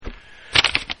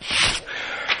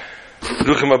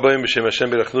Welcome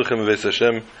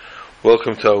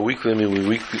to our weekly,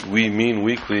 we mean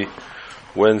weekly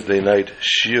Wednesday night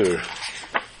Shir.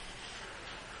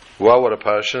 Wow, what a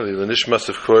parasha! The Nishmas,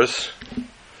 of course,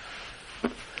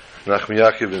 Nachum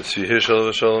Yaakov and Tzvi Hirsch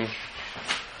Shalom,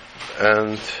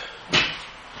 and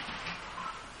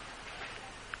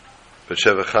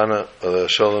Batsheva Chana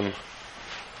Shalom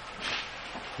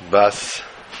Bas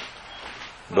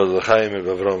Bazlachaim and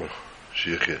Bavrom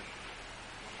Shiachir.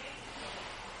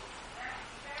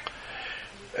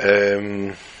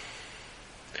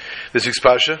 This week's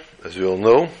Pasha, as we all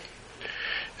know,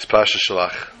 is Pasha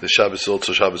Shalach. The Shabbos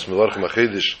also Shabbos Mevarchim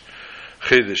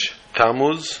Chedesh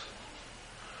Tammuz.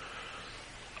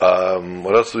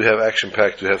 What else do we have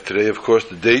action-packed? We have today, of course,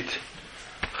 the date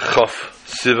Chaf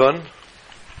Sivan,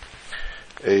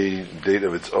 a date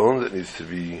of its own that needs to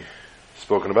be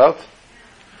spoken about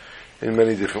in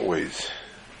many different ways.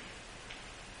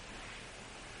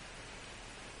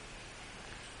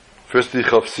 Firstly,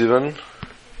 Chaf Sivan,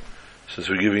 since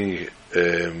we're giving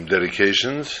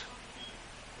dedications.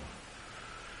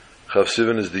 Chaf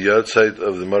Sivan is the yard site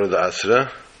of the Marad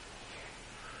Asra,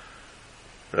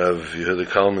 Rav Yehuda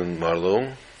Kalman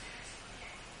Marlow.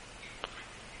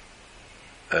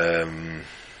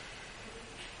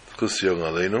 Chus Yom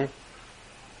Aleinu.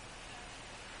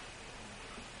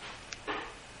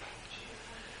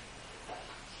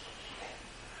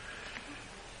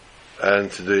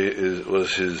 And today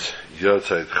was his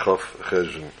yahrzeit Chaf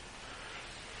Cheshvan.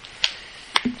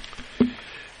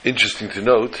 Interesting to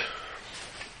note,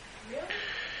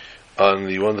 on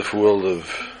the wonderful world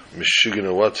of Michigan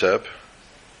or WhatsApp,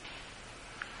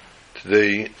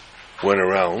 today went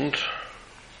around.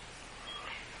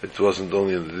 It wasn't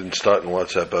only, it didn't start in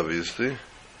WhatsApp, obviously.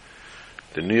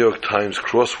 The New York Times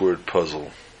crossword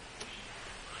puzzle.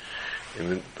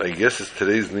 And I guess it's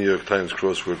today's New York Times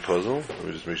crossword puzzle. Let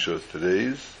me just make sure it's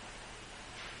today's.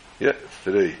 Yeah, it's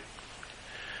today.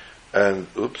 And,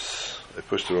 oops, I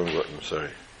pushed the wrong button,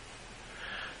 sorry.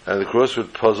 And the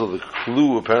crossword puzzle, the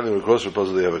clue, apparently with a crossword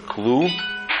puzzle they have a clue.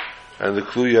 And the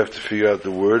clue, you have to figure out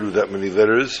the word with that many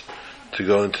letters to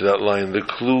go into that line. The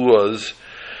clue was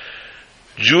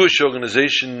Jewish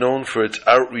organization known for its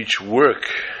outreach work.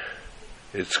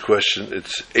 It's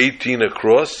 18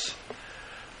 across.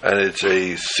 And it's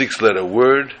a 6-letter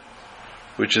word,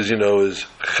 which is, is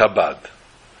Chabad.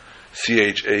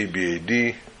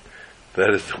 Chabad. That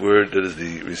is the word, that is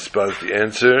the response, the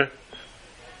answer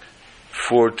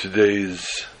for today's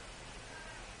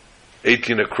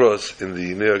 18 across in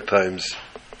the New York Times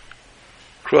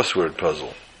crossword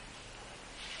puzzle.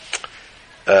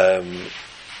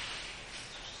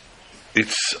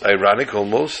 It's ironic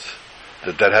almost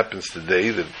that happens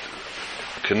today, that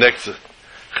connects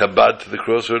Chabad to the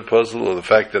crossword puzzle, or the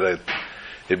fact that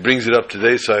it brings it up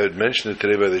today, so I would mention it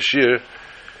today by the Shir,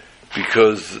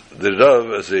 because the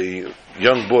Rav, as a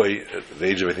young boy, at the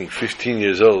age of I think 15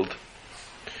 years old,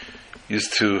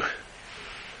 used to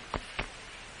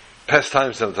pass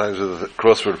time sometimes with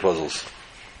crossword puzzles.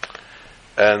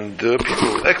 And there were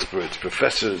people, experts,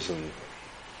 professors, and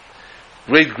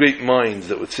great minds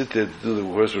that would sit there to do the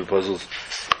crossword puzzles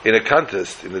in a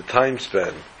contest, in a time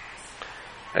span.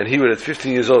 And he would, at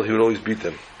 15 years old, he would always beat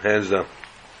them, hands down.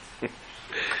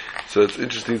 So it's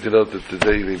interesting to note that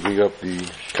today they bring up the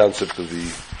concept of the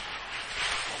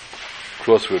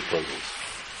crossword puzzles.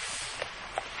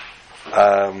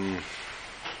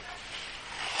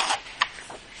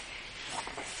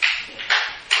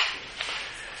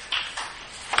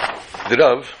 The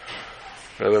Rav,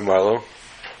 Rabbi Marlow,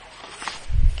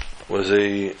 was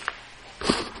a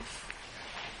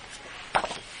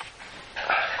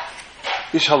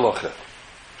Ish Halacha.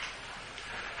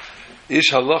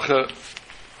 Ish Halacha,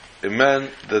 a man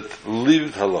that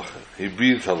lived Halacha. He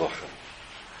breathed Halacha.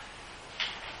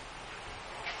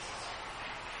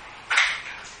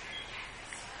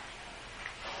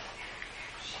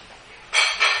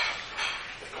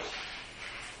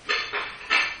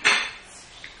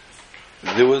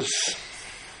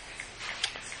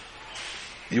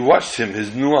 You watched him,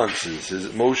 his nuances, his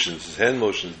emotions, his hand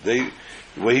motions, the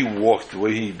way he walked, the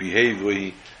way he behaved,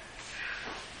 it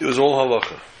was all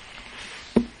halacha.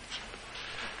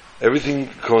 Everything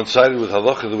coincided with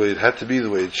halacha the way it had to be, the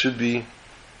way it should be.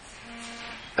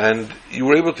 And you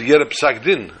were able to get a psak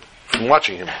din from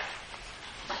watching him.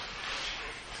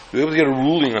 You were able to get a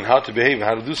ruling on how to behave,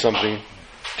 how to do something,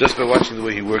 just by watching the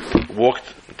way he walked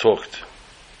and talked.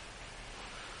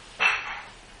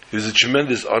 He was a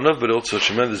tremendous honor, but also a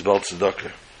tremendous Baal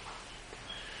Tzedakah.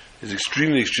 He's an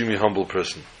extremely humble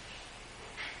person.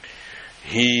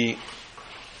 He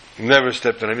never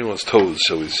stepped on anyone's toes,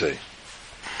 shall we say.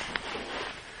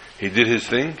 He did his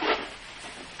thing,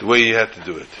 the way he had to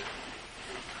do it.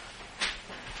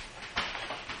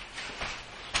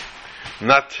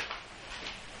 Not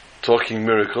talking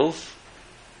miracles.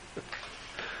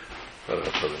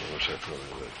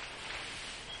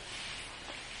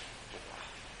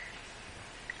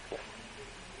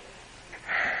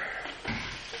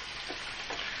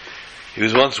 He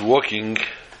was once walking,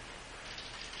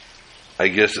 I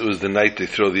guess it was the night they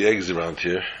throw the eggs around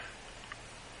here.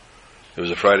 It was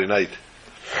a Friday night.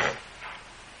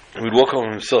 He'd walk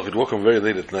home himself. He'd walk home very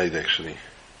late at night, actually.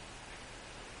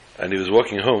 And he was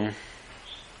walking home,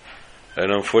 and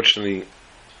unfortunately,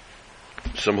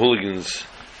 some hooligans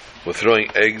were throwing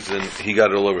eggs, and he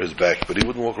got it all over his back. But he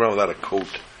wouldn't walk around without a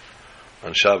coat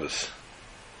on Shabbos,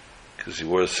 because he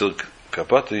wore a silk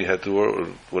kapata. He had to wear,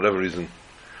 for whatever reason,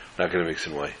 not going to mix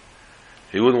in why.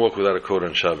 He wouldn't walk without a coat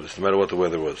on Shabbos, no matter what the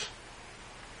weather was.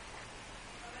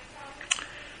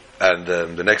 And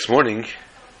the next morning,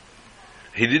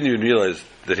 he didn't even realize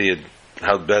that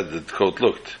how bad the coat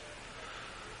looked.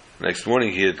 Next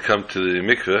morning, he had come to the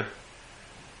mikveh,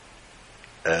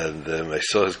 and I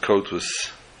saw his coat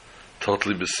was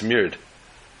totally besmeared.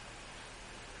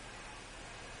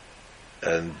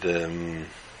 And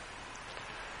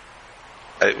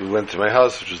we went to my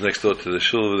house, which was next door to the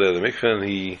shul over there, the mikveh, and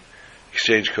he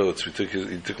exchanged coats.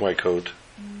 He took my coat.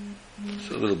 It's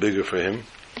a little bigger for him.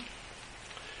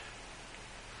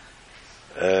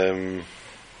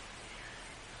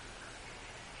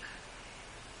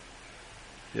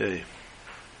 Yay.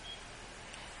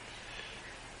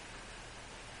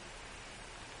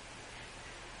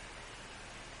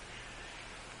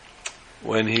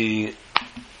 When he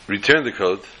returned the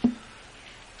coat,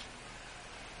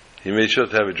 he made sure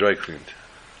to have it dry cleaned.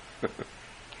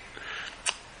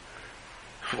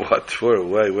 What? For?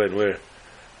 Why? When? Where?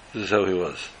 This is how he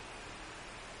was.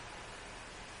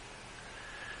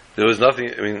 There was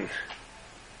nothing, I mean,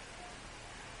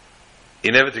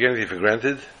 he never took anything for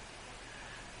granted,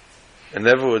 and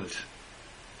never would,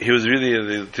 he was really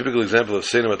the typical example of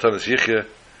Seina Matanas Yichya.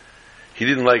 He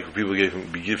didn't like when people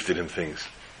gifted him things.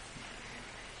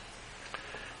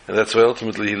 And that's why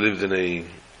ultimately he lived in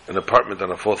an apartment on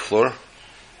a 4th floor,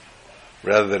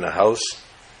 rather than a house.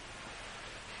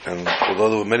 And although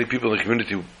there were many people in the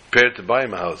community who prepared to buy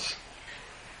him a house,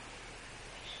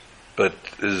 but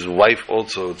his wife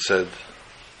also said,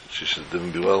 she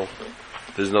didn't do well,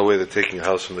 there's no way they're taking a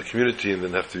house from the community and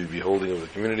then have to be beholding of the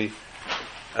community.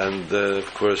 And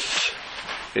of course,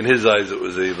 in his eyes it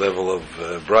was a level of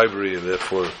bribery, and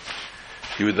therefore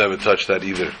he would never touch that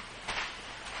either.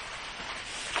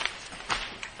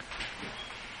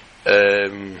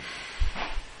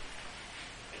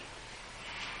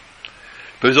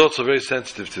 But he was also very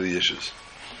sensitive to the issues.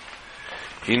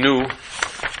 He knew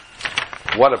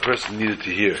what a person needed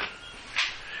to hear.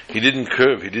 He didn't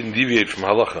curve, he didn't deviate from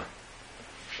halacha.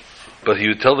 But he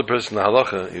would tell the person the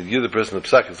halacha, he would give the person the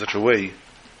psak in such a way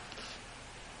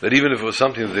that even if it was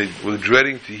something that they were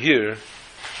dreading to hear,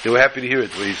 they were happy to hear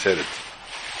it the way he said it.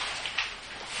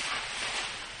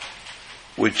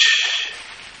 Which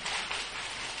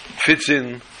fits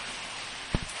in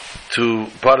to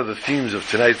part of the themes of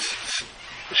tonight's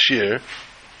shir.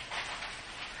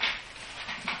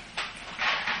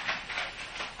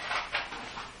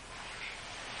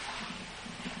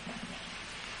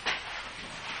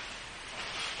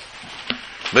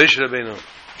 Moshe Rabbeinu,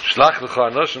 Shlach L'cha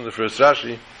Anoshim, the first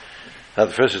Rashi, not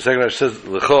the first or second Rashi says,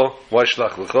 L'cha, why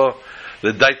Shlach L'cha?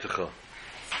 L'daitecha.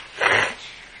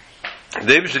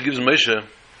 The Eibishter gives Moshe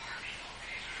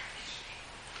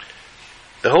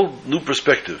a whole new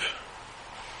perspective.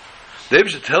 The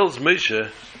Eibishter tells Moshe,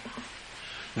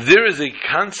 there is a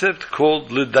concept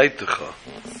called L'daitecha.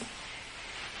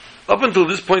 Up until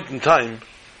this point in time,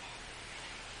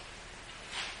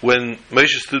 when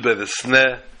Moshe stood by the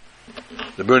sneh,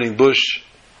 the burning bush,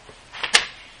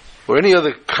 or any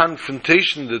other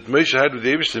confrontation that Moshe had with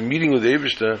the Eibishter, meeting with the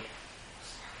Eibishter,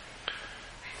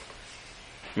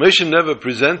 Moshe never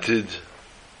presented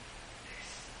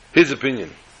his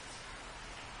opinion.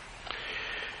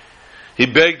 He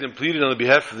begged and pleaded on the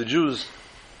behalf of the Jews,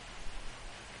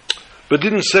 but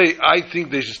didn't say, I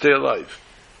think they should stay alive.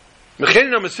 Take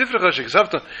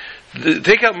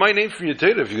out my name from your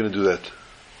Torah if you're going to do that.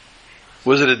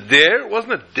 Was it a dare? It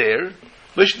wasn't a dare.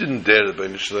 Moshe didn't dare the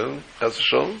Bnei Yisrael. Chas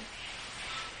v'sholom.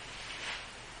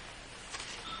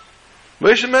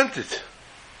 Moshe meant it,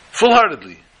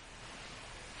 full-heartedly,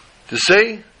 to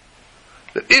say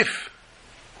that if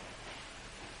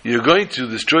you're going to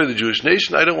destroy the Jewish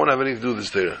nation, I don't want to have anything to do with this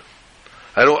Torah.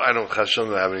 I don't Chas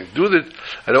v'sholom have anything to do with it.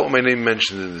 I don't want my name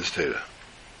mentioned in this Torah.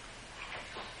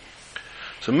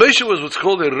 So Moshe was what's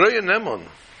called a Roya Nemon.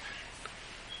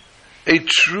 a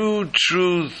true,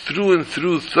 through and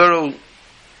through, thorough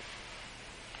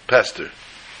pastor.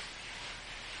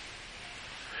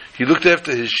 He looked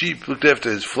after his sheep, looked after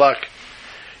his flock.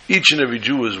 Each and every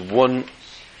Jew was one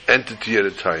entity at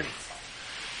a time.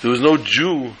 There was no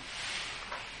Jew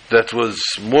that was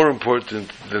more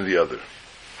important than the other.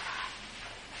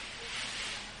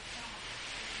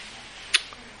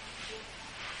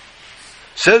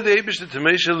 Said the Eibishter to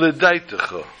Moshe,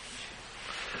 L'daitecha,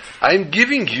 I'm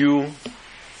giving you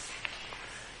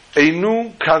a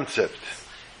new concept,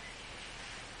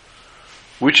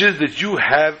 which is that you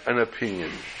have an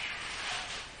opinion.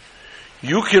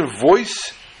 You can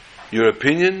voice your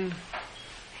opinion.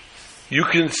 You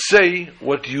can say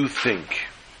what you think.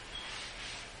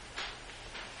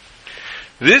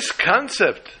 This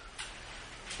concept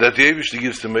that the Eibishter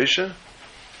gives to Moshe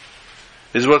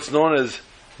is what's known as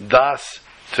Das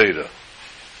Torah.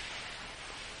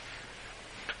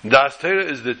 Das Torah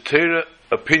is the Torah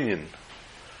opinion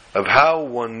of how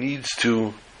one needs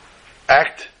to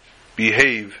act,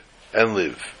 behave, and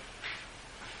live.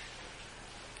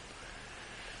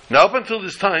 Now, up until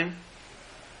this time,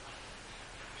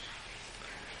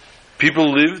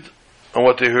 people lived on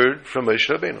what they heard from Moshe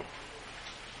Rabbeinu.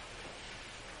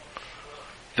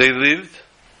 They lived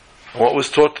on what was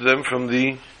taught to them from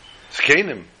the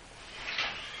Zkenim.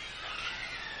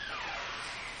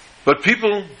 But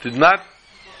people did not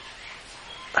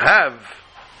have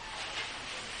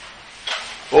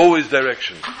always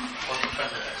direction.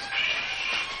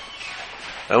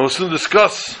 And we'll soon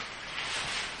discuss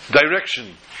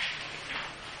direction.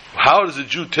 How does a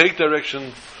Jew take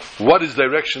direction? What is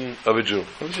direction of a Jew?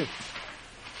 Let me see.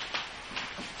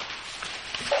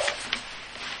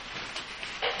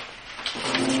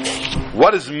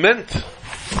 What is meant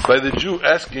by the Jew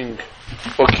asking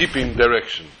or keeping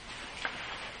direction?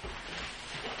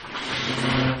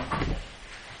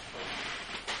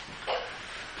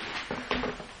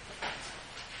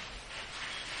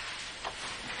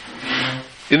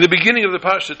 In the beginning of the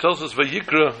parsha, it tells us,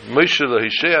 Vayikra Moshe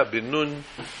LaHosea ben Nun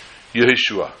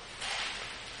Yehoshua.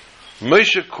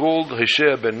 Moshe called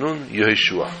Hoshea ben Nun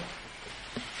Yehoshua.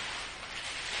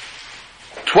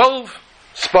 12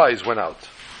 spies went out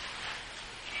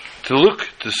to look,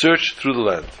 to search through the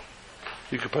land.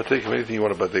 You can partake of anything you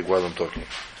want to partake while I'm talking.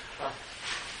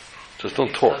 Just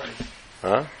don't talk.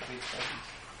 Huh?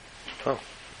 Oh.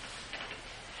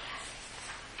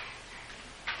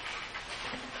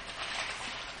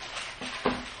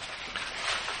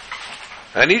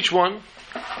 And each one,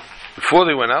 before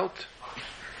they went out,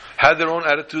 had their own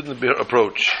attitude and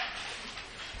approach.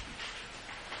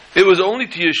 It was only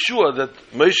to Yeshua that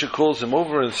Moshe calls him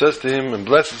over and says to him and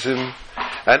blesses him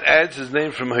and adds his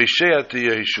name from Hoshea to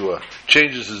Yeshua,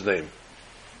 changes his name.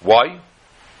 Why?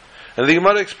 And the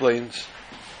Gemara explains,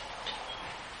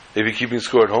 if you're keeping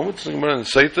score at home, it's the Gemara in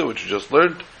Saita, which we just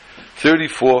learned,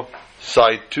 34,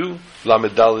 side 2,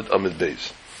 Lamed Daled Amid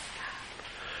Beis.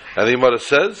 And the Gemara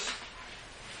says,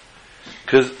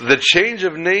 because the change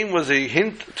of name was a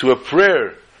hint to a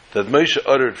prayer that Moshe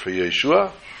uttered for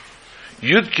Yeshua,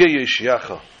 Yudke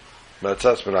Yeshiacha,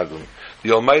 Matzas Meraglim.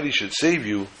 The Almighty should save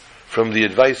you from the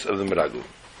advice of the Meraglim.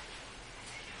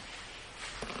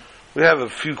 We have a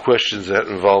few questions that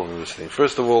are involved in this thing.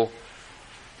 First of all,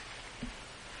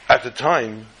 at the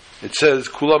time, it says,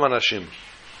 Kulam Anashim.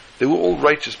 They were all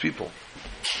righteous people.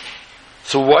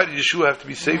 So why did Yeshua have to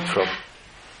be saved from?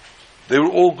 They were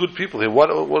all good people here.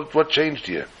 What changed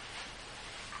here?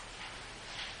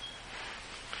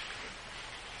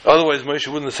 Otherwise, Moshe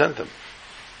wouldn't have sent them.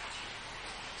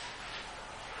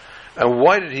 And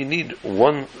why did he need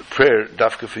one prayer,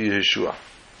 Dafka for Yeshua?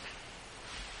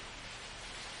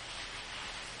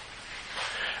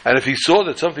 And if he saw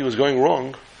that something was going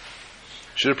wrong,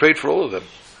 he should have prayed for all of them.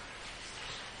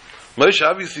 Moshe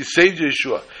obviously saved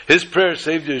Yeshua. His prayer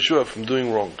saved Yeshua from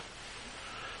doing wrong.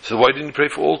 So why didn't he pray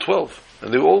for all 12?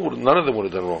 And none of them would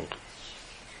have done wrong.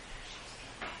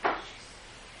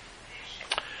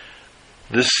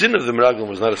 The sin of the Meraglim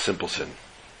was not a simple sin.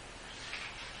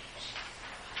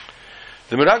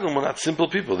 The Meraglim were not simple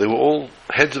people. They were all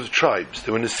heads of tribes.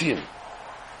 They were Nesiim.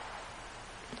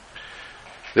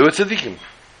 They were tzaddikim.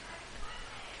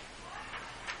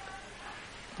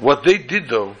 What they did,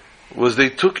 though, was they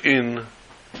took in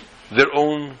their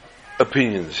own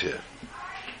opinions here.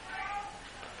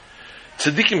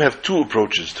 Tzaddikim have two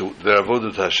approaches to their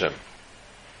avodah to Hashem.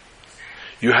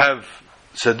 You have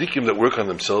tzaddikim that work on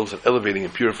themselves and elevating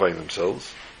and purifying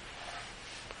themselves.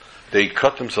 They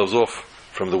cut themselves off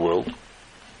from the world.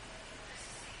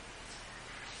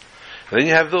 And then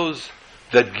you have those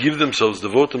that give themselves,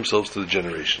 devote themselves to the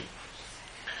generation,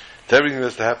 to everything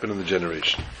that's to happen in the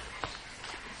generation.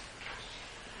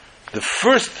 The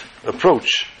first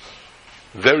approach,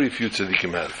 very few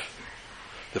tzaddikim have.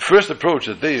 The first approach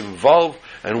that they involve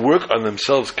and work on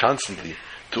themselves constantly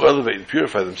to elevate and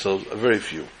purify themselves are very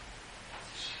few.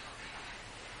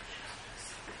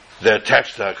 They're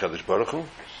attached to HaKadosh Baruch Hu.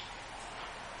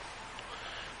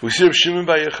 We see Rav Shimon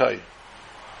Bar Yochai.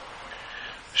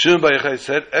 Shimon Bar Yochai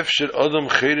said, Efsher Adam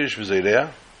Cheirish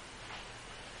V'Zeireah.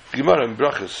 Gemara in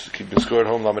Brachos, keeping score at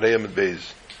home, Lamadei Amid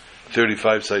Beis,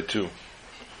 35, side 2.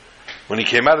 When he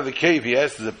came out of the cave, he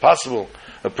asked, is it possible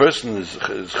a person is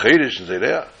Cheirish and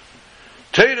Zeireah?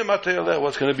 Teira Matei Aleh,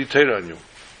 what's going to be Teira on you?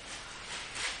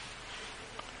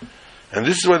 And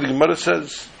this is why the Gemara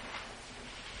says,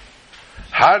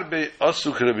 Harbe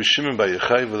Asuk Rabbi Shimon Bar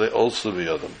Yochai V'Lei also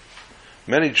B'Yadam.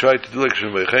 Many tried to do like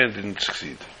Shimon Bar Yochai and didn't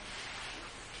succeed.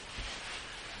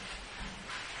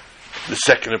 The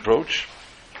second approach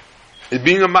is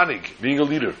being a manig, being a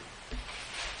leader.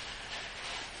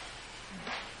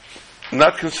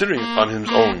 Not considering on his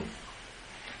own,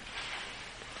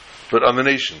 but on the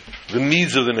nation, the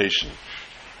needs of the nation.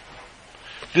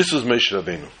 This was Moshe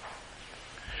Rabbeinu.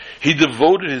 He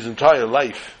devoted his entire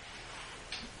life,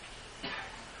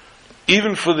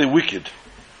 even for the wicked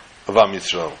of Am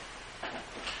Yisrael.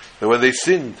 And when they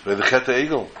sinned by the Chet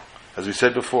HaEgel, as we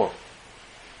said before,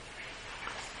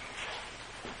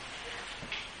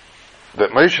 that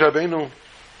Moshe Rabbeinu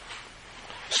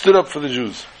stood up for the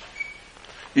Jews.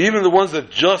 Even the ones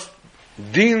that just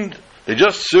they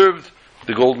just served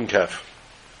the golden calf.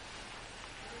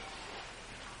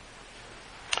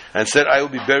 And said, I will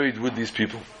be buried with these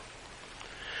people.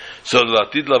 So the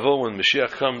Atid Lavo, when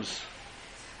Mashiach comes,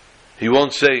 he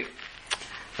won't say,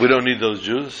 we don't need those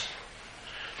Jews,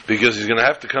 because he's going to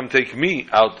have to come take me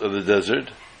out of the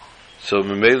desert. So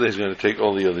Memele is going to take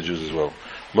all the other Jews as well.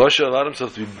 Moshe allowed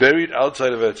himself to be buried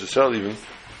outside of Eretz Yisrael even,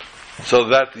 so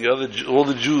that all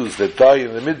the Jews that die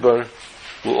in the Midbar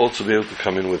will also be able to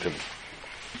come in with him.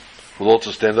 Will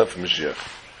also stand up for Mashiach.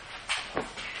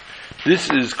 This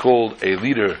is called a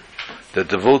leader that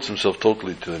devotes himself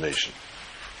totally to the nation.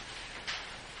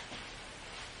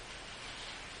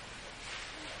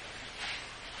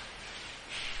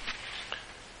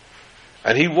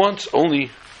 And he wants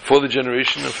only for the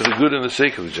generation and for the good and the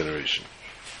sake of the generation.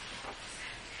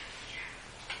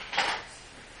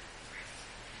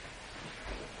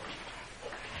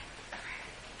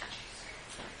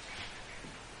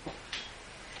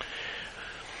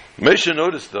 Moshe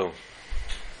noticed, though,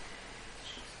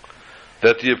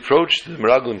 that the approach the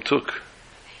Meraglim took,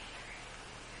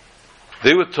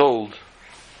 they were told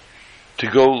to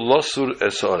go Losur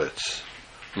es Haaretz.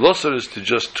 Losur is to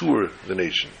just tour the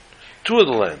nation, tour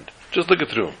the land, just look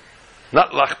it through.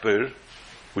 Not Lachber,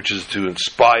 which is to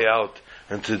spy out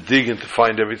and to dig and to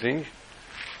find everything.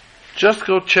 Just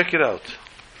go check it out.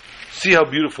 See how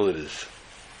beautiful it is.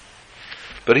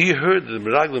 But he heard the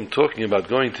Meraglim talking about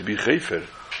going to be Chayfer.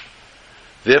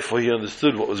 Therefore he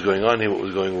understood what was going on here, what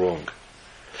was going wrong.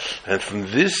 And from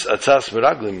this Atzas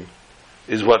Meraglim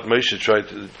is what Moshe tried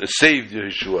to save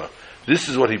Yeshua. This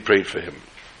is what he prayed for him.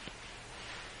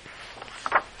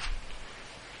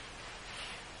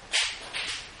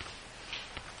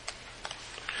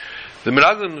 The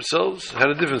Meraglim themselves had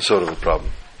a different sort of a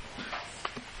problem.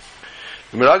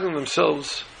 The Meraglim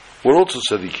themselves were also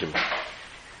tzaddikim.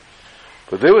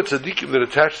 But they were tzaddikim that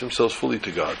attached themselves fully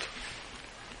to God.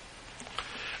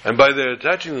 And by their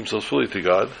attaching themselves fully to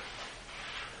God,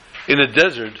 in a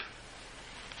desert,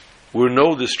 where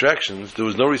no distractions, there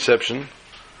was no reception,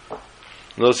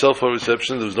 no cell phone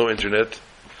reception, there was no internet.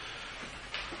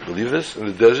 Believe this? In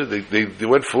the desert, they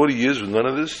went 40 years with none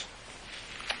of this?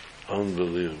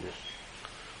 Unbelievable.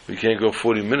 We can't go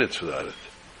 40 minutes without it.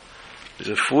 They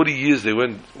said 40 years they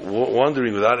went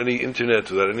wandering without any internet,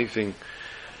 without anything.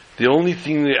 The only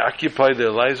thing they occupied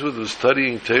their lives with was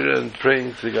studying Torah and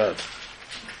praying to God.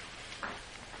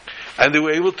 And they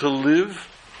were able to live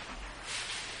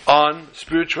on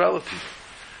spirituality.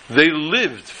 They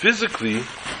lived physically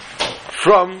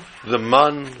from the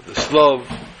man, the slav,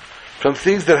 from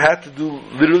things that had to do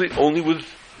literally only with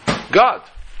God.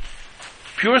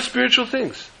 Pure spiritual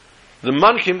things. The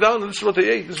man came down and this is what they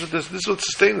ate. This is what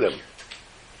sustained them.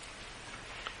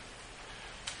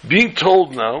 Being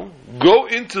told now, go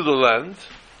into the land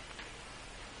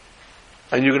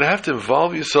and you're going to have to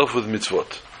involve yourself with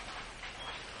mitzvot.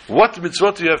 What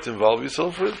mitzvot do you have to involve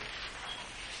yourself with?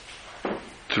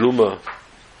 Truma,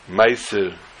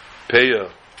 Meiser,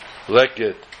 Peah,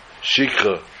 Leket,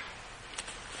 Shikha.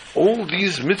 All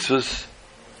these mitzvahs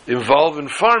involve in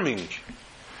farming.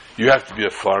 You have to be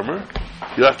a farmer.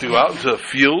 You have to go out into a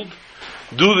field,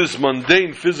 do this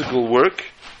mundane physical work,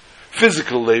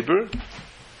 physical labor,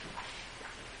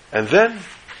 and then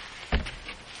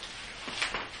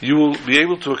you will be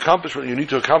able to accomplish what you need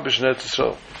to accomplish in Eretz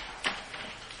Yisrael.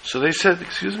 So they said,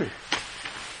 excuse me,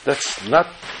 that's not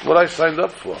what I signed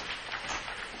up for.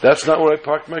 That's not where I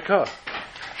parked my car.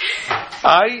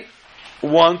 I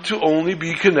want to only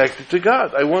be connected to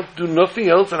God. I want to do nothing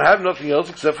else and have nothing else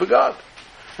except for God.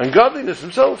 And godliness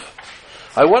himself.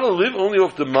 I want to live only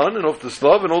off the man and off the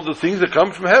slav and all the things that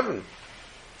come from heaven.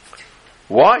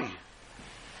 Why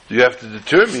do you have to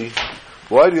deter me?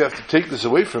 Why do you have to take this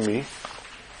away from me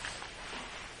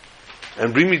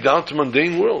and bring me down to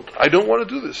mundane world? I don't want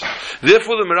to do this.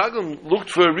 Therefore the Meraglim looked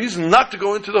for a reason not to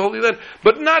go into the Holy Land,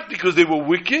 but not because they were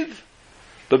wicked,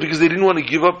 but because they didn't want to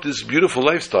give up this beautiful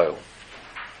lifestyle.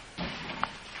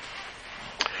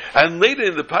 And later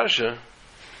in the Parsha,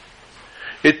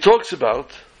 it talks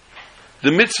about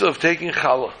the mitzvah of taking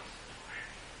challah.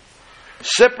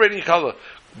 Separating challah.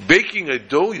 Baking a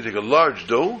dough, you take a large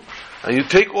dough, and you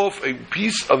take off a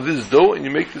piece of this dough and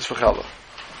you make this for challah.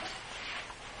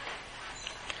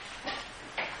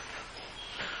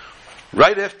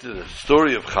 Right after the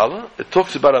story of challah, it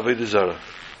talks about Avodah Zarah,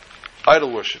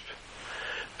 idol worship.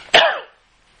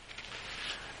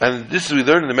 And this we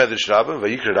learn in the Medrash Rabbah,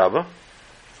 Vayikra Rabbah.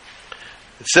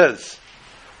 It says,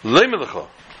 anyone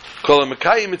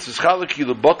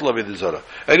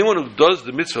who does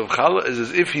the mitzvah of challah is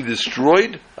as if he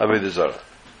destroyed Avodah Zarah.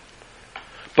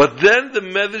 But then the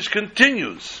Medrash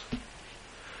continues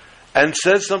and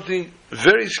says something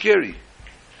very scary.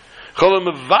 Someone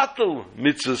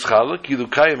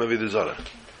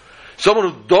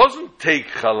who doesn't take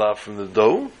challah from the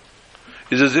dough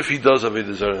is as if he does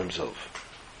Avodah Zarah himself.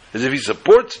 As if he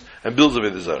supports and builds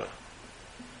Avodah Zarah.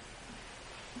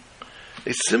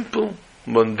 A simple,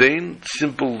 mundane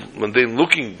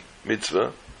looking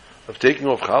mitzvah of taking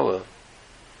off challah.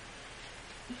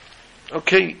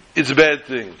 Okay, it's a bad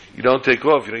thing. You don't take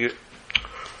off, you don't get.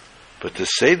 But to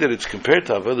say that it's compared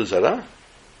to Avodah Zarah,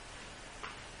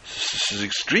 this is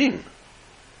extreme.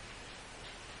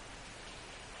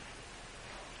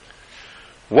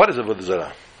 What is Avodah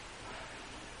Zarah?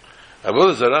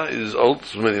 Avodah Zarah is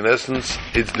ultimately, in essence,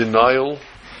 it's denial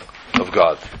of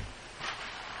God.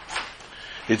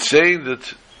 It's saying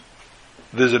that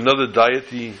there's another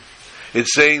deity.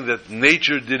 It's saying that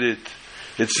nature did it.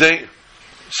 It's saying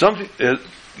something.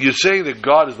 You're saying that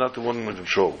God is not the one in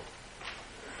control.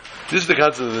 This is the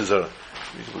concept of the Zarah.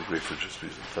 You can look great for just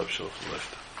please, the top shelf on the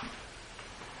left.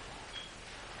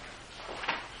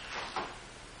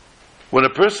 When a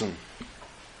person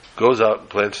goes out and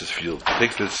plants his field,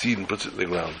 takes the seed and puts it in the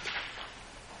ground,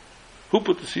 who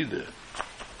put the seed there?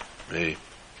 Me.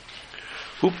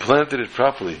 Who planted it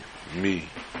properly? Me.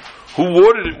 Who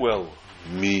watered it well?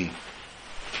 Me.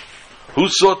 Who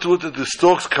saw to it that the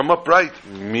stalks come up right?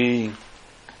 Me.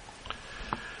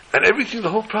 And everything, the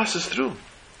whole process through.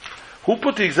 Who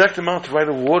put the exact amount right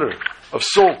of water, of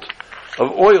salt,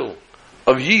 of oil,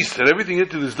 of yeast, and everything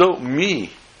into this dough? Me.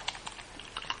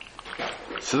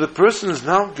 So the person is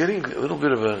now getting a little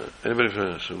bit of a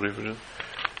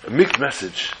mixed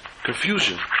message,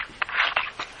 confusion.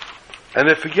 And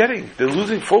they're forgetting, they're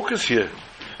losing focus here.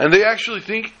 And they actually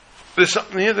think there's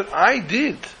something here that I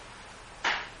did.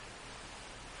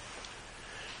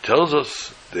 Tells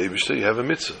us, the Eibishter, you have a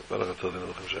mitzvah.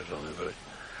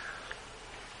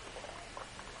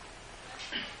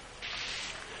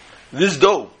 This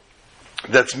dough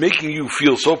that's making you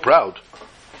feel so proud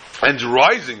and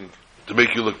rising to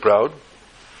make you look proud,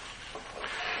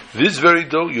 this very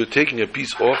dough you're taking a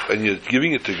piece off and you're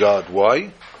giving it to God.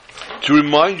 Why? To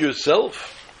remind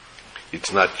yourself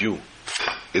it's not you,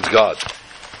 it's God.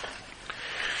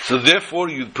 So therefore,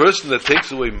 you person that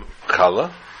takes away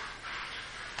challah,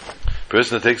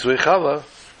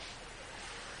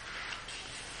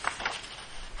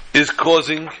 is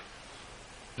causing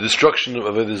destruction of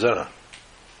Avodah Zarah,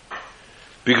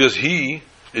 because he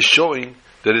is showing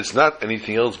that it's not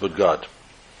anything else but God.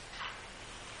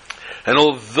 And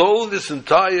although this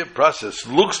entire process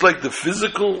looks like the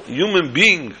physical human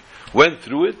being went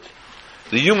through it,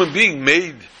 the human being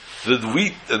made the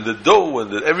wheat and the dough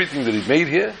and everything that he made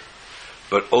here,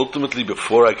 but ultimately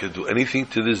before I could do anything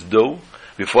to this dough,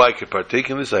 before I could partake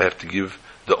in this, I have to give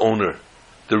the owner,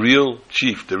 the real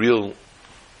chief, the real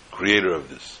creator of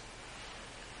this.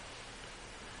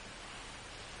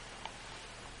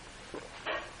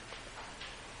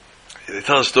 They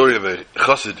tell a story of a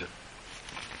chassid.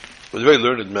 He was a very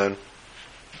learned man,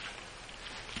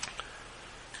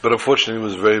 but unfortunately he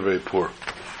was very, very poor.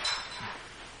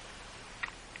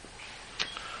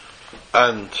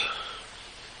 And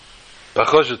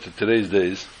Pachosha to today's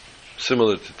days,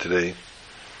 similar to today,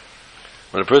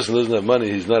 when a person doesn't have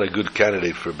money, he's not a good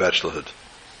candidate for bachelorhood.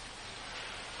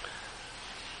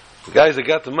 The guys that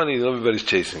got the money, everybody's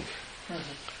chasing.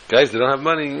 Guys that don't have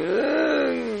money,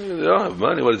 they don't have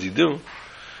money. What does he do?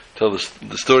 Tell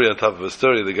the story on top of a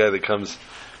story. The guy that comes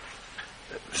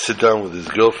to sit down with his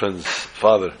girlfriend's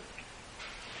father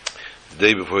the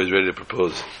day before he's ready to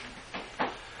propose.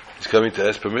 He's coming to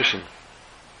ask permission.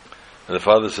 And the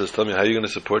father says, tell me, how are you going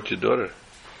to support your daughter?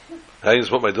 How are you going to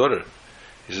support my daughter?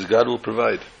 He says, God will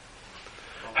provide.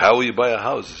 How will you buy a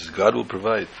house? He says, God will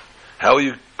provide. How will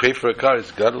you pay for a car? He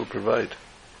says, God will provide.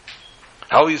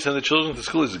 How will you send the children to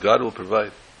school? He says, God will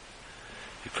provide.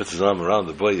 He puts his arm around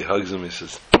the boy, he hugs him, he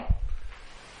says,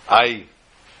 I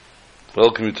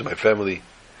welcome you to my family.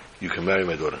 You can marry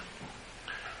my daughter.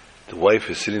 The wife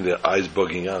is sitting there, eyes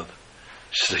bugging out.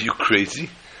 She says, are you crazy?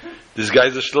 This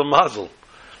guy's a shlomo mazel.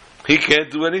 He can't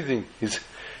do anything. He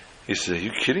said, are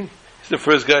you kidding? He's the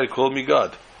first guy to call me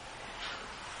God.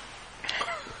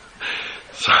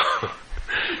 So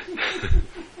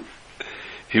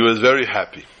he was very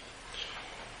happy.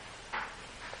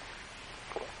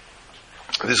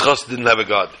 This chassid didn't have a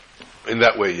God in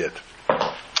that way yet.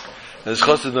 And this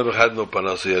chassid never had no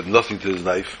panas, he had nothing to his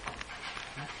knife.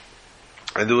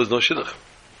 And there was no shidduch.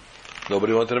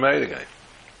 Nobody wanted to marry the guy.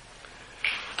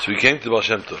 So he came to Baal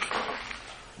Shem Tov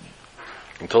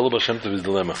and told the Baal Shem Tov his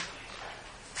dilemma.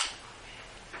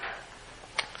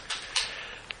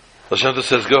 Baal Shem Tov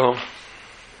says, go home.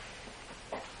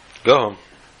 Go home.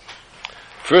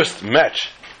 First match.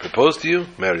 Propose to you,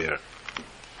 marry her.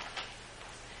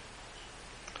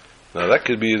 Now that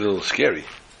could be a little scary.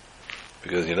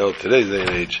 Because, today's day and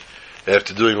age,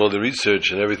 after doing all the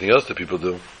research and everything else that people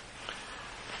do,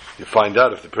 you find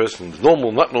out if the person is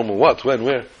normal, not normal, what, when,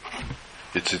 where.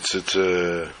 It's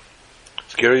a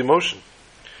scary emotion.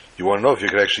 You want to know if you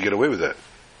could actually get away with that.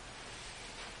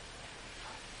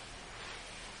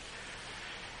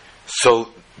 So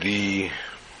the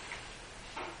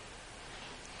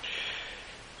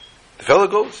fellow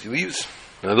goes, he leaves.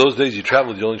 Now in those days you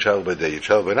only traveled by day. You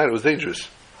traveled by night, it was dangerous.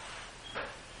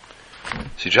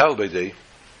 So he traveled by day,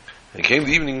 and came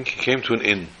the evening, he came to an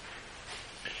inn.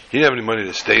 He didn't have any money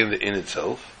to stay in the inn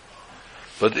itself,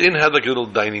 but the inn had like a little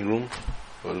dining room,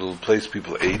 or a little place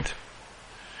people ate.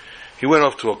 He went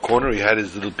off to a corner, he had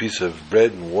his little piece of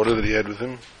bread and water that he had with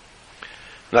him.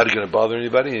 Not going to bother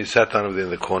anybody, and he sat down over there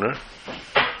in the corner.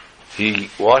 He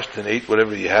washed and ate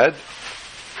whatever he had,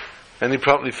 and he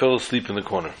promptly fell asleep in the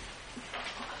corner.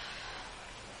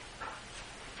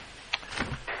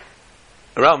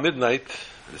 Around midnight,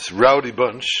 this rowdy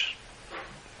bunch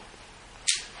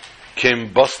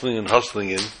came bustling and hustling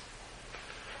in.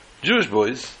 Jewish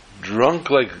boys, drunk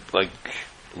like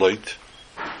light.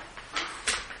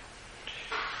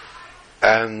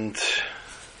 And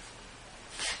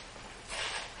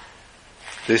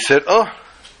they said,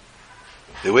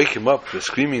 they wake him up. They're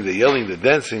screaming, they're yelling, they're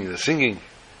dancing, they're singing.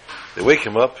 They wake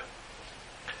him up.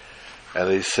 And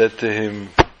they said to him,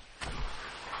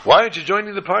 why aren't you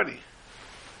joining the party?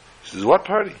 He says, what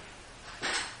party?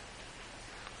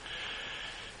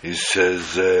 He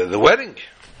says, the wedding.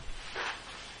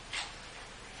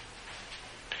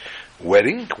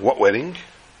 Wedding? What wedding?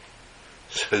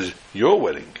 He says, your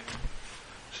wedding.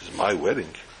 He says, my wedding.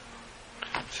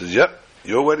 He says, yep,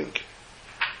 your wedding.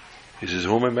 He says,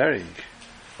 who am I marrying?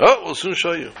 Oh, we'll soon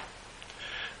show you.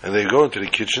 And they go into the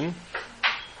kitchen,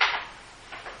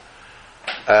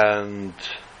 and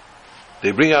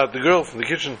they bring out the girl from the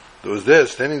kitchen that was there,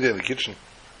 standing there in the kitchen.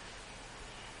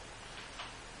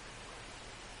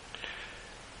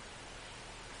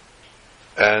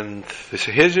 And they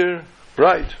say, here's your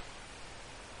bride.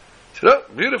 He said, oh,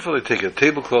 beautiful. They take a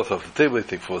tablecloth off the table, they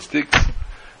take 4 sticks,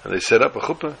 and they set up a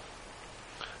chuppah.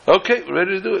 Okay, we're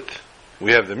ready to do it.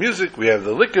 We have the music, we have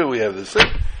the liquor, we have the sing.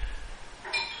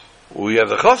 We have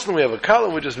the chassan, we have a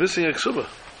kala, we're just missing a ksuba.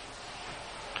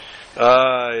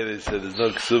 They said, there's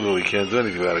no ksuba, we can't do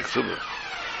anything without a ksuba.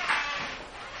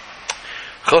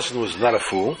 Chassan was not a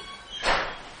fool.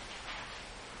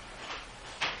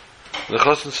 The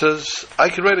chassan says, I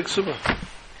can write a ksuba.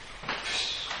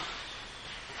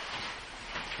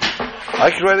 I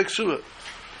can write a ksuba.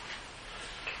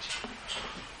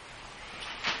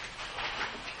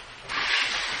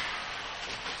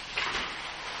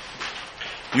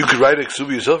 You could write a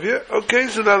ksuba yourself, yeah? Okay,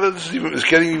 so now it's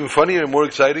getting even funnier and more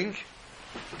exciting.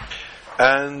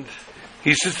 And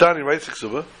he sits down, he writes the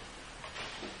ksuba.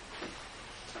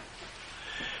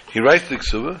 He writes the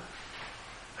ksuba,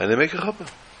 and they make a chuppah.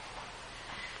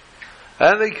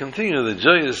 And they continue, the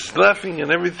joyous laughing and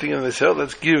everything, and they say,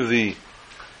 let's give the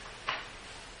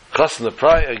chassan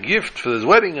a gift for his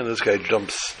wedding, and this guy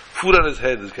dumps food on his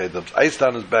head, this guy dumps ice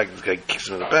down his back, this guy kicks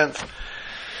him in the pants.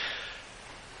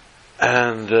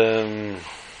 And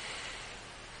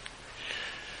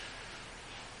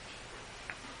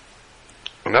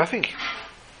Nothing.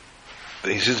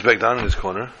 He sits back down in his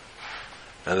corner,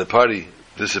 and the party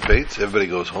dissipates. Everybody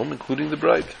goes home, including the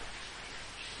bride.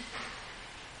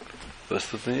 Was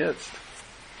tut denn jetzt?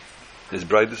 His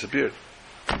bride disappeared.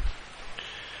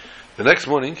 The next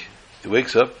morning, he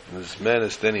wakes up, and this man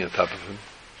is standing on top of him.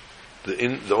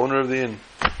 The owner of the inn.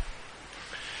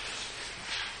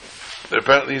 But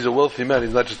apparently he's a wealthy man.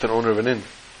 He's not just an owner of an inn.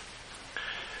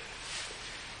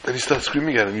 And he starts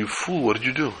screaming at him, "You fool, what did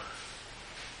you do?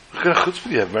 What kind of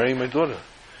chutzpah you have marrying my daughter?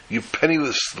 You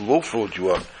penniless loafer, what you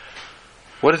are.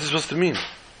 What is this supposed to mean?"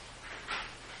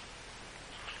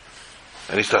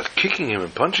 And he starts kicking him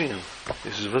and punching him.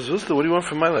 He says, "What do you want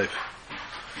from my life?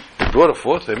 Your daughter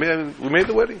fought. We made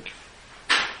the wedding."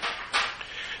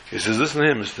 He says, "Listen to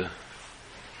him, mister.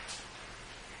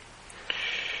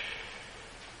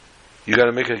 You got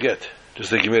to make a get.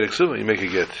 Just like you made a ksuba, you make a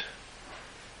get."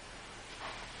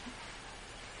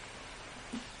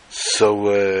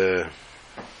 So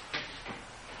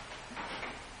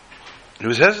he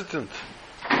was hesitant.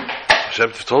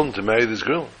 Hashem told him to marry this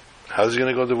girl. How's he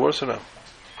going to go divorce her now?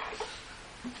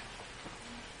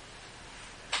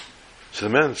 So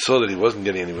the man saw that he wasn't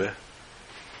getting anywhere.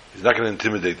 He's not going to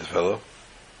intimidate the fellow.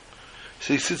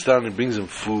 So he sits down and brings him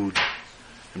food,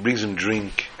 and brings him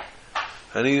drink,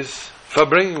 and he's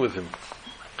farbringing with him.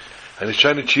 And he's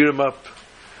trying to cheer him up,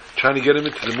 trying to get him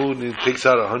into the mood, and he takes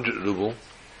out 100 ruble,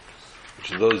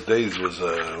 which in those days was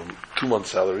a 2-month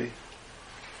salary.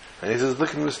 And he says,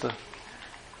 "Look, mister,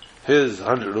 here's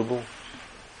 100 ruble.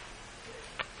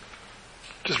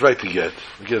 Just write the get.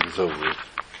 The get is over with."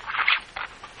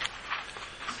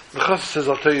 The Chassid says,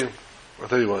 I'll tell you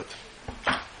what.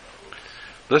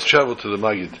 Let's travel to the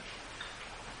Magid.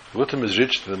 Go to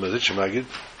Mizrich, to the Mizrich Magid,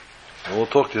 and we'll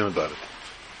talk to him about it.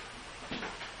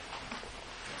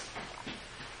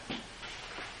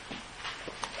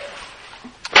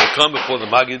 We'll come before the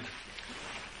Magid,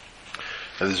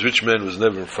 and this rich man was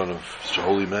never in front of such a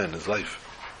holy man in his life.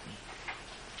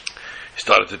 He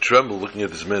started to tremble looking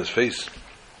at this man's face.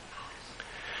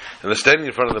 And they're standing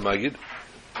in front of the Magid,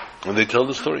 and they tell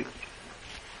the story.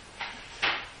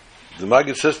 The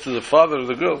Magid says to the father of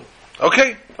the girl,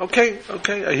 Okay,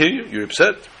 I hear you, you're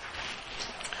upset.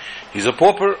 He's a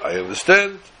pauper, I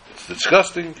understand, it's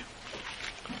disgusting.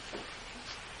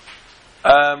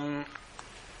 How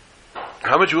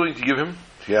much are you willing to give him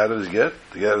to get out of his get,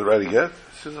 to get out of the right get?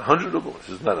 He says, 100 ruble.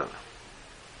 He says, no.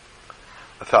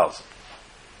 1,000.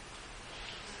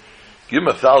 Give him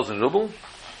 1,000 ruble,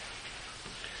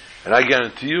 and I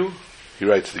guarantee you, he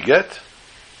writes the get,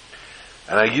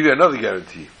 and I give you another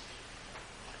guarantee.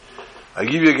 I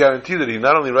give you a guarantee that he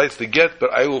not only writes the get,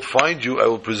 but I will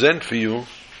present for you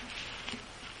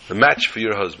the match for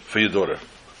your husband, for your daughter.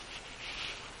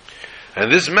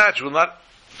 And this match will not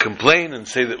complain and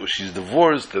say that she's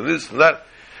divorced and this and that.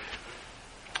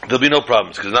 There'll be no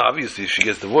problems, because now obviously if she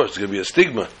gets divorced, it's going to be a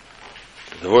stigma.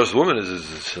 A divorced woman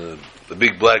is a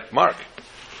big black mark.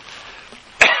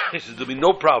 He says, there'll be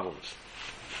no problems.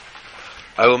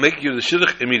 I will make you the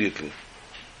shidduch immediately.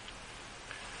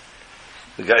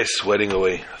 The guy's sweating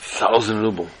away. 1,000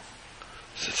 ruble.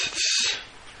 It's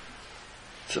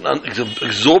an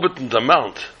exorbitant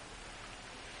amount.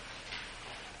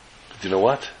 But you know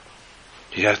what?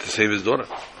 He has to save his daughter.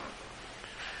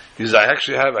 He says, I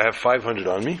have 500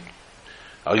 on me.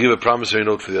 I'll give a promissory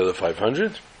note for the other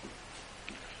 500.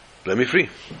 Let me free.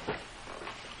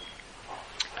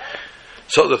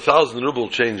 So the 1,000 ruble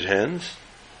change hands,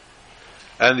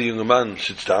 and the young man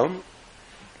sits down,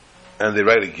 and they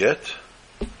write a get,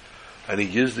 and he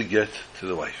gives the get to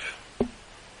the wife.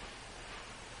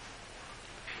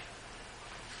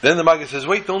 Then the Maggid says,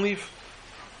 wait, don't leave.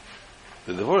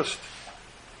 They're divorced.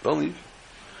 Don't leave.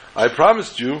 I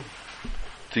promised you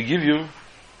to give you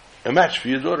a match for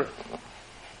your daughter.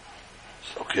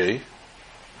 Okay.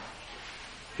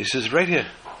 He says, right here.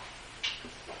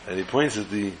 And he points at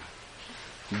the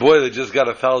boy that just got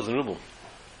 1,000 ruble.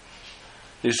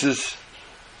 He says,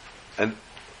 and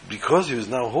because he was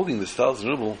now holding this 1,000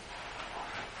 ruble,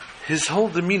 his whole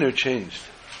demeanor changed.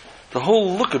 The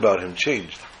whole look about him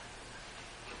changed.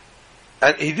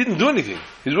 And he didn't do anything.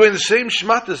 He was wearing the same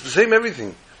shmatas, the same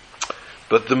everything.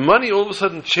 But the money all of a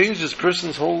sudden changed this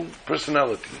person's whole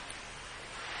personality.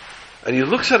 And he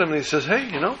looks at him and he says, hey,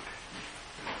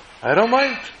 I don't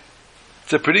mind.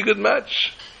 It's a pretty good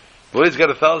match. Boy's got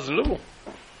 1,000 ruble.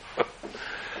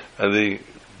 And they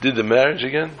did the marriage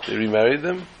again. They remarried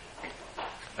them.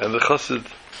 And the chassid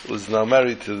was now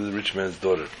married to the rich man's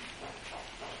daughter.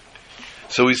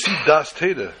 So we see Das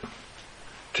Teda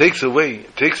takes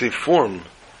a form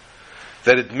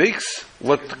that it makes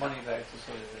what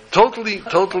totally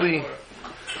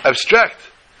abstract.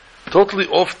 totally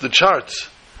off the charts,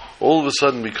 all of a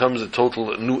sudden becomes a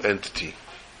total new entity.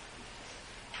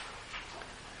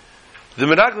 The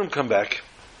Meraglim come back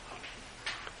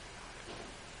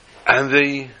and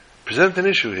they present an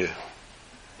issue here.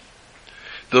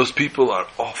 Those people are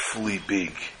awfully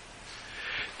big.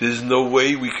 There's no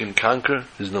way we can conquer.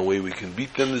 There's no way we can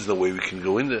beat them. There's no way we can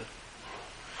go in there.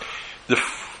 The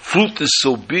fruit is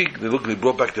so big. They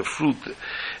brought back the fruit.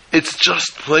 It's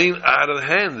just plain out of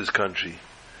hand, this country.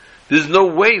 There's no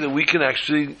way that we can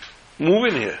actually move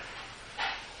in here.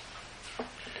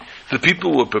 The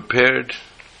people were prepared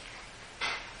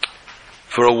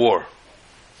for a war.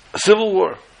 A civil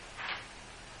war.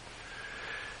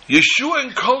 Yeshua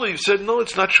and Kalev said, no,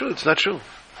 it's not true, it's not true.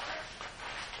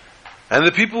 And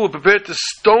the people were prepared to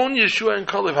stone Yeshua and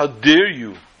Kalev. How dare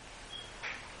you?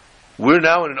 We're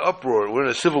now in an uproar, we're in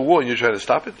a civil war, and you're trying to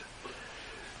stop it?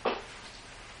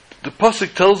 The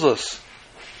Pasuk tells us,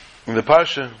 in the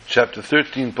Parsha, chapter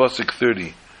 13, Pasuk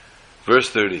 30, verse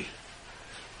 30,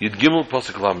 Yud Gimel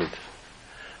Pasuk Lamed,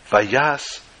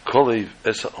 Vayas Kalev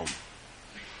es ha'om.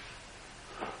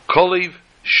 Kalev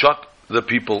shut the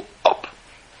people up.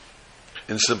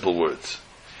 In simple words,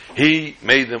 he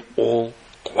made them all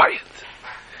quiet.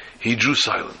 He drew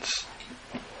silence.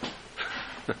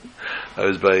 I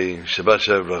was by Shabbat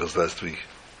Shavuos last week,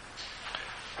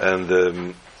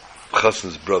 and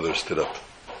Chassan's brother stood up.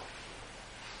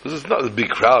 This is not a big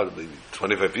crowd, maybe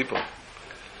 25 people,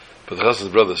 but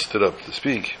Chassan's brother stood up to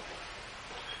speak.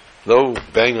 No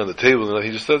bang on the table,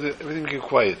 he just said everything became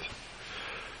quiet.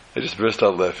 I just burst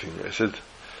out laughing. I said,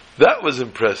 that was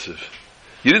impressive.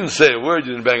 You didn't say a word,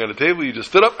 you didn't bang on the table, you just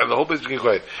stood up and the whole place became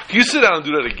quiet. Can you sit down and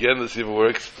do that again, let's see if it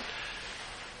works?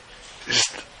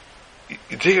 Just,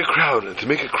 you take a crowd, and to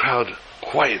make a crowd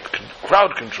quiet,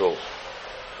 crowd control,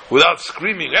 without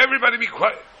screaming, everybody be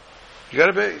quiet. You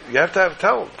have to have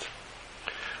talent.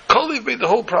 Kalev made the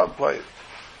whole crowd quiet.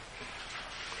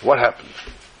 What happened?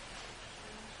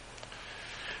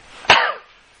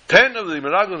 10 of the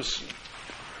Meraglim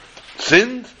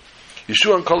sinned,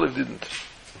 Yeshua and Kalev didn't.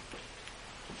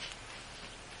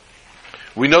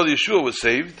 We know that Yeshua was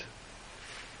saved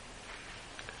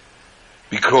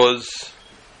because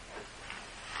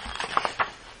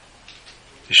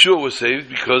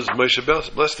Moshe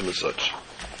blessed him as such.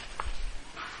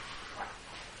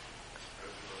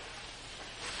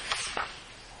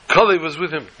 Kalev was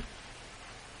with him.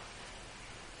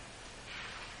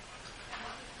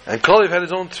 And Kalev had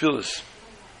his own tefillas.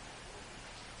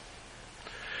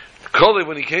 Kalev,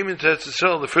 when he came into Eretz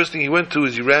Yisrael, the first thing he went to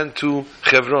is he ran to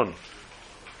Hebron.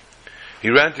 He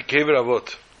ran to Kever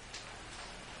Avot.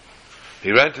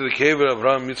 He ran to the Kever of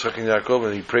Avraham, Yitzchak, and Yaakov,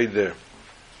 and he prayed there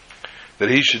that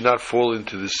he should not fall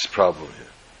into this problem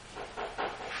here.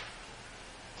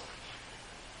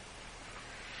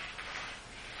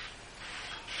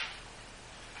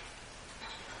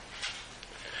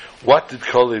 What did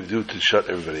Kalev do to shut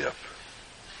everybody up?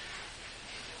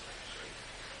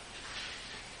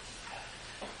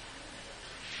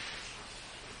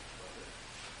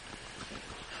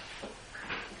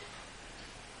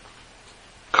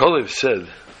 Kalev said,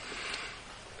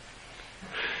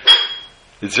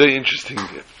 it's very interesting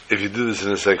if you do this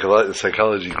in a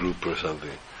psychology group or something,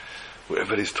 where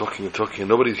everybody's talking and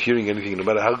nobody's hearing anything, no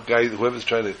matter how whoever's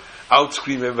trying to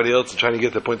outscream everybody else and trying to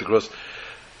get their point across,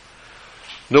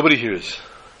 nobody hears.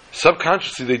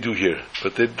 Subconsciously they do hear,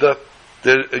 but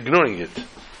they're ignoring it.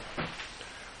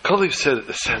 Kalev said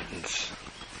a sentence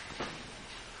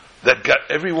that got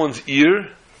everyone's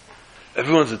ear,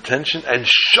 everyone's attention, and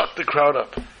shut the crowd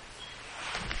up.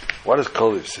 What does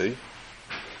Kalev say?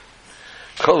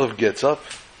 Kalev gets up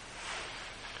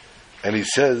and he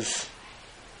says,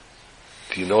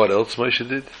 do you know what else Moshe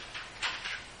did?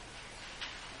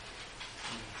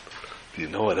 Do you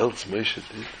know what else Moshe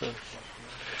did?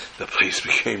 The place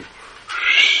became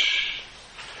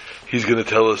he's going to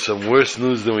tell us some worse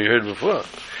news than we heard before.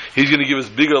 He's going to give us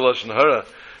bigger Lashon Hara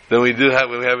than we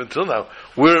have until now.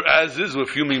 We're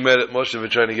fuming mad at Moshe for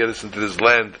trying to get us into this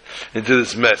land, into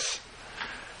this mess.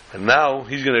 And now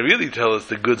he's going to really tell us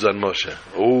the goods on Moshe.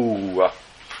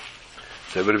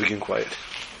 So everybody became quiet.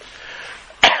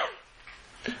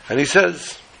 And he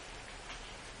says,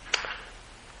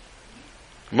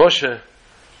 Moshe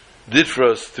did for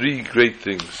us 3 great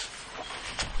things.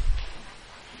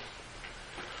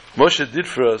 Moshe did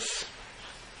for us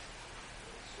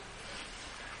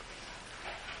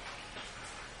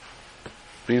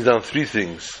brings down 3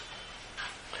 things.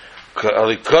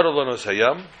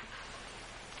 Hayam,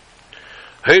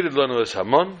 he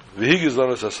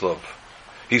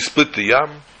split the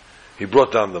Yam, he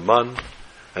brought down the Man,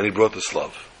 and he brought the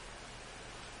Slav.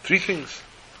 3 things.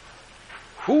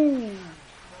 Whoo!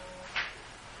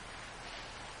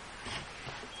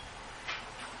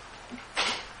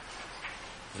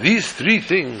 These three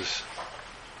things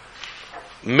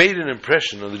made an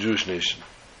impression on the Jewish nation.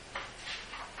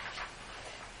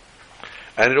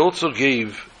 And it also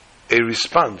gave a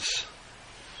response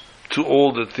to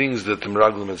all the things that the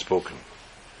Meraglim had spoken.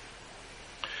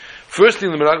 First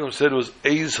thing the Meraglim said was,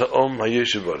 Eiz ha'om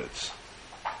ha'yeshev ba'aretz.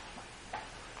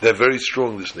 They're very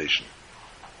strong, this nation.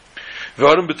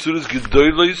 V'arim betzuras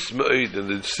gedolos me'od, and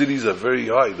the cities are very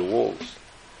high, the walls.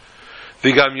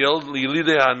 V'gam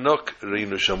yelidei ha'anok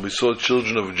reinu sham, we saw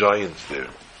children of giants there.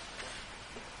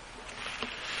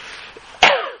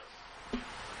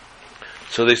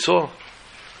 So they saw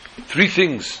three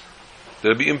things that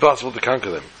would be impossible to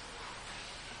conquer them.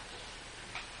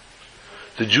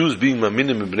 The Jews being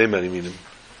maminim and bnei maniminim,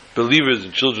 believers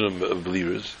and children of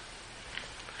believers,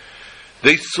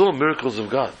 they saw miracles of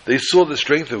God. They saw the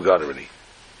strength of God already.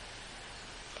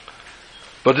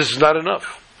 But this is not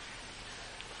enough.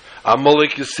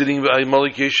 Amalek is sitting,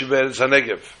 Amalek Yeshiv Eretz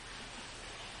HaNegev.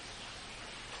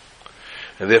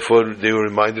 And therefore they were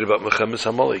reminded about Mechemes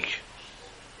Amalek.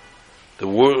 The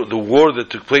war that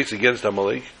took place against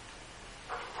Amalek.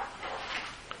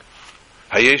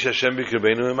 Hayesh Hashem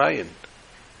b'kirbeinu emayin.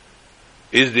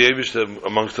 Is the Eibush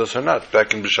amongst us or not?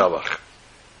 Back in B'Shalach.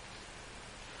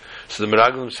 So the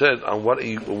Meraglim said, on what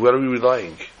are we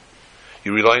relying?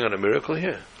 You're relying on a miracle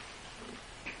here?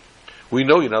 We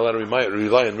know you're not allowed to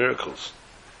rely on miracles.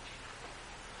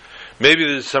 Maybe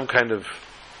there's some kind of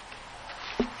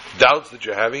doubts that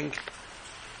you're having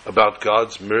about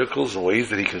God's miracles and ways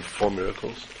that He can perform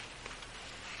miracles.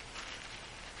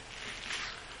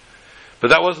 But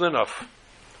that wasn't enough.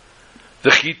 The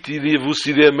Chiti, the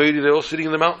Yevusi, the Amedi, they're all sitting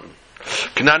in the mountain.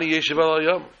 Knani Yeshiv al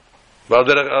Yam. All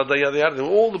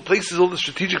the places, all the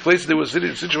strategic places they were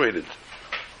situated.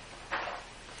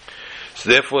 So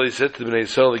therefore they said to the Bnei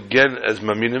Yisrael again as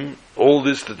Maminim, all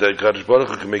this that the Kadosh Baruch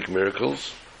Hu can make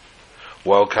miracles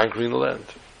while conquering the land.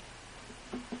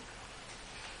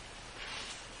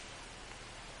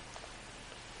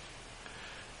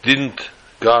 Didn't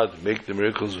God make the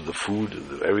miracles with the food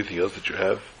and everything else that you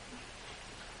have?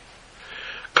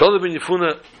 Kaleb ben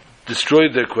Yefuna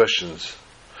destroyed their questions.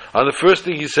 On the first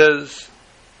thing he says,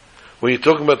 when you're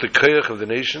talking about the koyach of the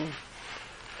nation,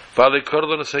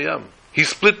 he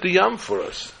split the yam for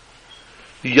us.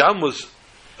 The yam was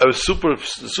a super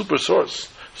source,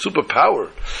 super power.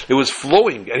 It was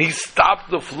flowing, and he stopped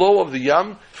the flow of the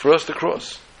yam for us to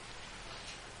cross.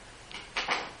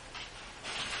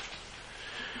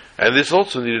 And this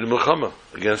also needed a milchama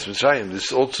against Mitzrayim.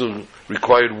 This also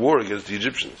required war against the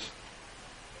Egyptians.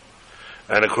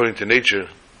 And according to nature,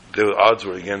 the odds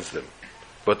were against them.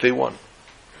 But they won.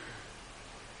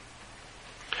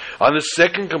 On the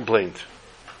second complaint,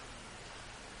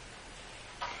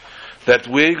 that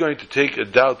we're going to take a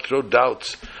doubt, throw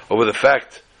doubts over the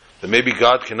fact that maybe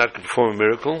God cannot perform a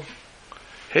miracle,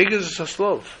 Haggai is a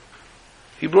Slav.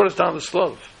 He brought us down the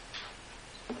Slav.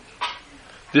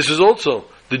 This is also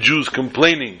the Jews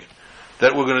complaining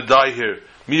that we're going to die here.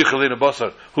 Who's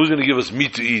going to give us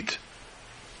meat to eat?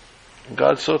 And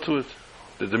God saw to it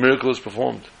that the miracle is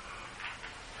performed.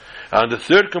 And the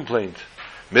third complaint,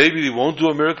 maybe He won't do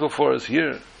a miracle for us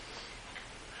here.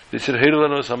 They said, He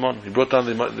brought down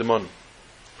the man.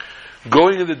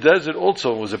 Going in the desert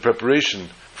also was a preparation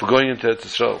for going into Eretz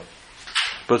Yisrael.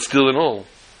 But still in all,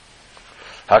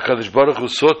 HaKadosh Baruch Hu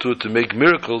saw to it to make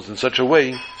miracles in such a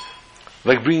way,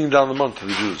 like bringing down the man to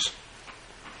the Jews.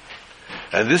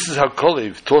 And this is how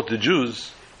Kalev taught the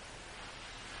Jews,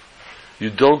 you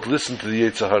don't listen to the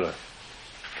Yetzer Hara.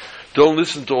 Don't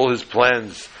listen to all his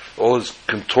plans, all his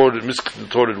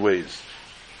miscontorted ways.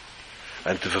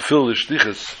 And to fulfill the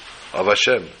shlichus of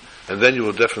Hashem, and then you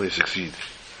will definitely succeed.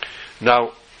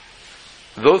 Now,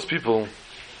 those people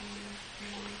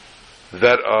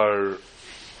that are,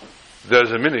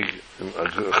 there's a minig, a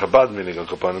Chabad minig al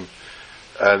Kapanim,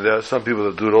 and there are some people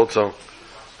that do it also.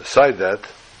 Aside that,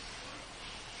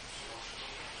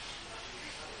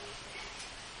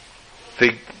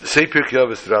 they say Pirkei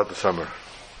Avos throughout the summer.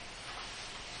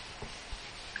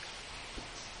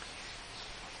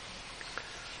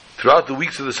 Throughout the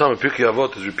weeks of the summer, Pirkei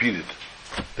Avot is repeated.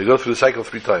 They go through the cycle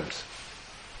 3 times.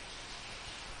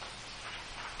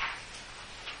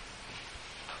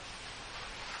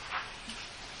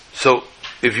 So,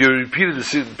 if you repeated the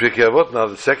Pirkei Avot now,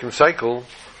 the second cycle,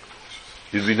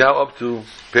 you'd be now up to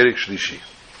Perek Shlishi.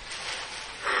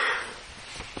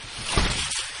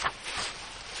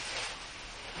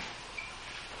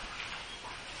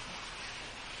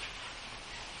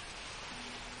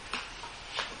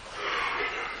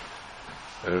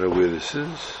 I don't know where this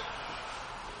is.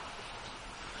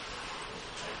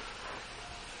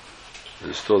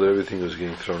 was told that everything was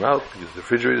getting thrown out because the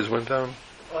refrigerators went down.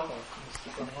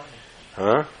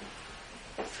 Huh?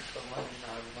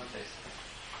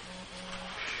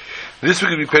 This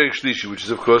week will be Perek Shlishi, which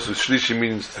is of course, Shlishi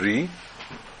means 3.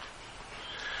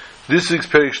 This week's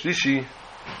Perek Shlishi,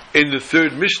 in the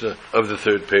 3rd Mishnah of the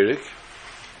 3rd Perek,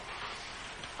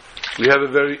 we have a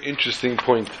very interesting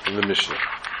point in the Mishnah.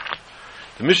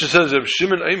 The Mishnah says, Reb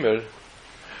Shimon Eimer,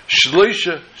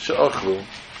 Shloisha she'achlu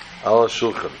al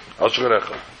shulchan, al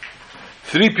shulchan.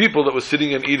 3 people that were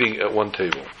sitting and eating at one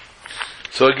table.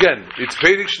 So again, it's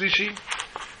Perek Shlishi,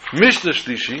 Mishnah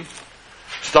Shlishi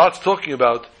starts talking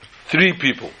about 3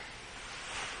 people.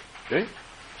 Okay?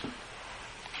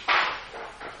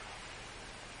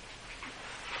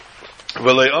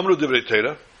 V'lei amru divrei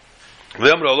Torah.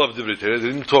 V'lei amru alav divrei Torah. They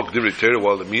didn't talk divrei Torah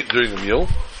during the meal.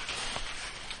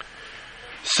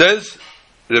 Says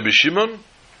Rabbi Shimon,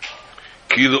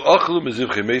 Kilu achlu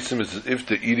mezivchei meisim, is as if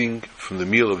they're eating from the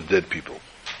meal of dead people.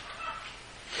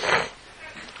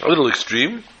 A little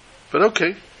extreme, but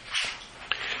okay.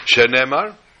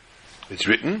 Shenemar, it's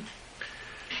written,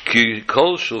 Ki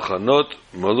kol shulchanot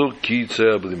malu ki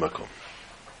tzeh b'li makom.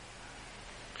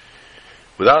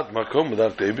 Without makom,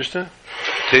 without the Eibishter,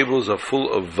 tables are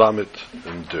full of vomit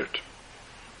and dirt.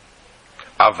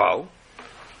 Aval,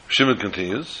 Shimon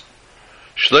continues,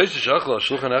 3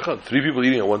 people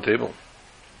eating at one table.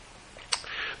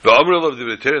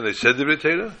 And they said divrei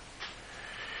Torah,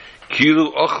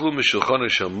 Kilu achlu mishulchan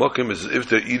shamakim, is as if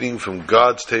they're eating from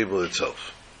God's table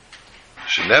itself.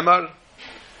 Shenemar,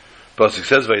 Pasuk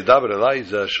says, Vayidaber elai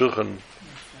zeh shulchan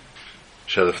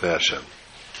shelefnei Hashem.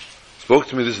 Spoke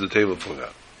to me, this is the table for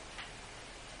God.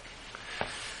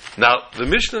 Now, the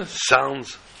Mishnah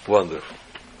sounds wonderful.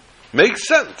 Makes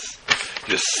sense.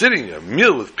 You're sitting at a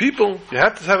meal with people, you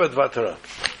have to have a Dvar Torah.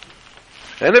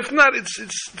 And if not, it's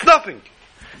nothing.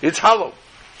 It's hollow.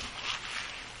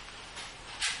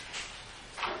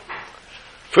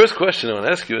 First question I want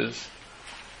to ask you is,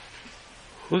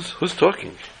 who's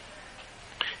talking?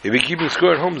 If you're keeping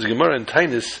score at home, it's Gemara and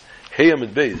Tainis, Heyam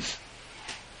and Beis.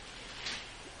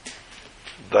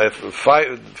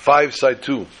 5 side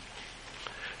 2.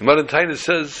 Gemara and Tainis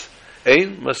says,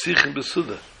 Ein Masichin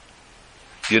Besuda.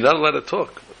 You're not allowed to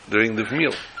talk during the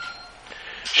meal.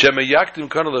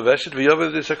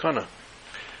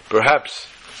 Perhaps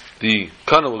the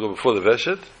kana will go before the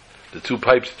veshet, the 2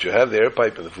 pipes that you have, the air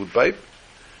pipe and the food pipe,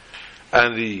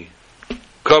 and the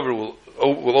cover will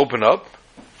open up.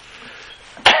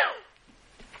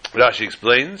 Rashi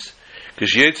explains, then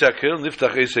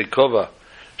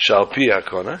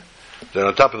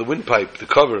on top of the windpipe, the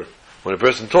cover, when a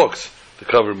person talks, the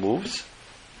cover moves,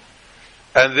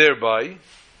 and thereby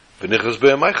and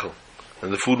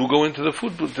the food will go into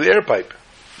the air pipe,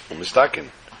 and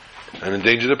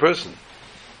endanger the person.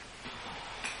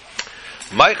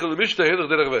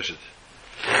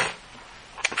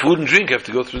 Food and drink have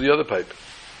to go through the other pipe.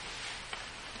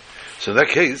 So in that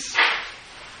case,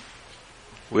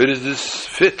 where does this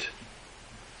fit?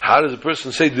 How does a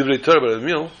person say divrei Torah about a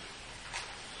meal?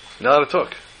 Not allowed to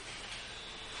talk.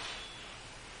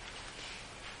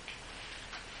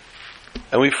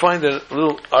 And we find a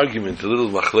little argument, a little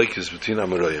machlekes between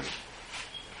Amoraim.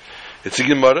 It's a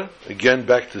Gemara, again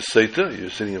back to Seita, you're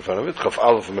sitting in front of it, Chaf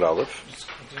Aleph Amar Aleph.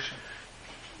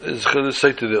 There's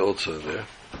Seita there also there.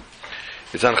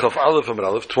 It's on Chaf Aleph Amar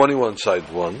Aleph, 21 side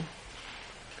 1.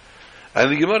 And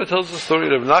the Gemara tells the story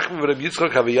of Reb Nachman and Reb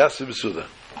Yitzchak Haviyasi Besuda.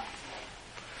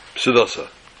 Besudasa.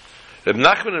 Reb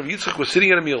Nachman and Reb Yitzchak were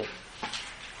sitting at a meal.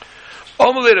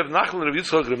 Omelei Reb Nachman and Reb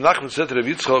Nachman said to Reb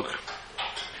Yitzchak,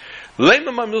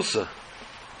 Leima ma milsa.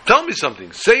 Tell me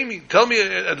something. Tell me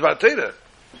a Dvar Torah.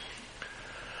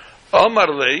 Amar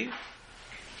lei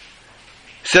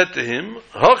said to him,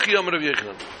 Hachi Amar Rav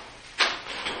Yechanan.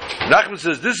 Nachman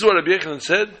says, this is what Rav Yechanan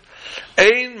said,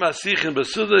 Ein masichin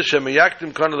besuda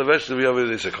shemeyaktim kana levesh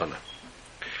leviyav sakana.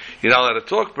 You're not allowed to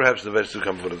talk, perhaps the vegetable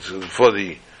come for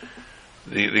the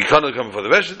kana will come for the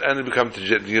vegetable, and you're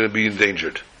going to be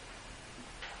endangered.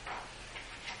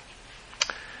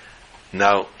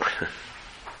 Now,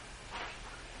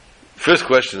 first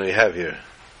question I have here.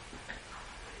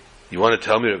 You want to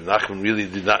tell me Rav Nachman really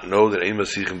did not know that Ein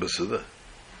Masichin Besuda? Of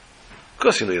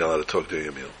course you know you're not allowed to talk during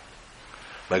a meal.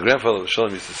 My grandfather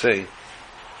Shalom used to say,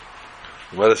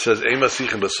 when it says Ein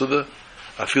Masichin Besuda,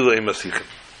 Afilu Ein Masichin.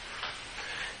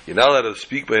 You're not allowed to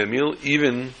speak by a meal,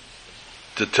 even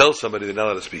to tell somebody they're not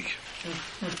allowed to speak.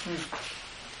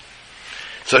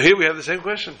 So here we have the same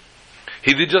question.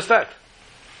 He did just that.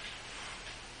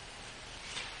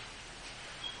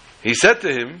 He said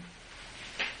to him,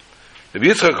 if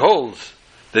Yitzchak holds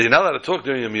that you're not allowed to talk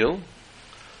during a meal,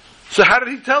 so how did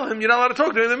he tell him you're not allowed to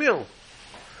talk during the meal?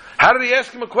 How did he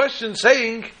ask him a question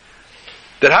saying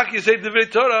that how can you say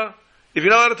Divrei Torah if you're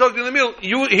not allowed to talk during the meal?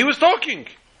 He was talking.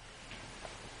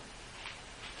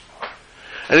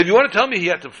 And if you want to tell me he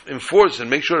had to enforce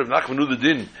and make sure if Nachman knew the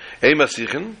din, Ei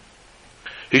Masichin,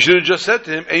 he should have just said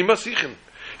to him, Ei Masichin.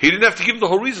 He didn't have to give him the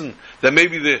whole reason that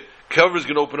maybe the cover is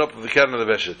going to open up with the cat on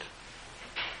the Veshet.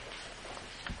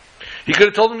 He could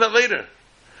have told him that later.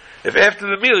 If after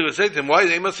the meal he would say to him, why is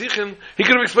Ei Masichin? He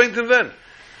could have explained to him then.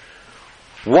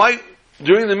 Why,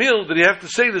 during the meal, did he have to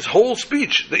say this whole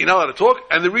speech that you're not allowed to talk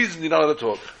and the reason you're not allowed to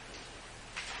talk?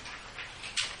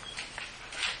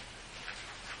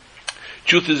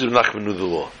 Truth is, Rav Nachman knew the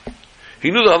law.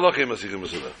 He knew the halacha Ei Masichin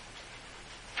B'Suda.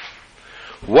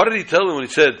 What did he tell him when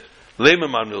he said, Lema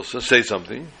Man Milsa, say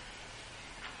something?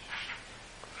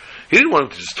 He didn't want him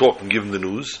to just talk and give him the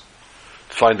news,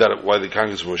 to find out why the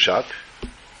Congress was shot.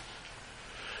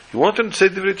 He wanted him to say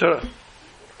Divrei Torah.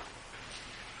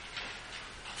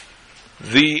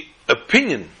 The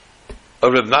opinion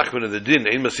of Rav Nachman of the din,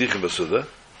 Ein Masichin B'Suda,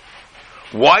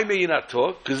 why may you not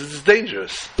talk? Because it's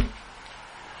dangerous.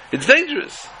 It's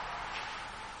dangerous.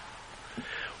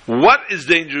 What is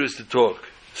dangerous to talk?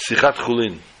 Sichat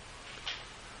Chulin.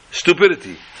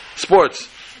 Stupidity. Sports.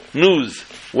 News.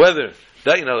 Weather.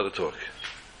 That you're not allowed to talk.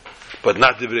 But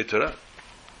not Divrei Torah.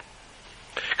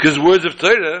 Because words of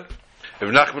Torah, if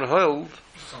Nachman held,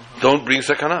 don't bring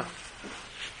sakana.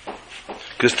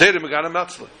 Because Torah Megana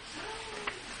Matzla.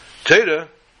 Torah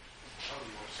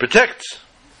protects.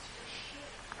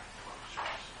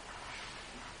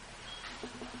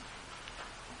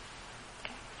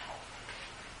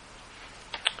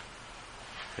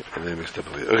 And they mixed up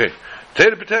a bit. Okay.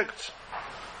 Torah protects.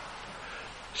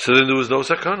 So then there was no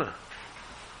sakana.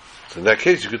 So in that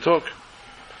case you could talk.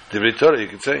 Divrei Torah you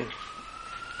could say.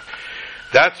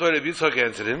 That's why Rabbi Yitzchak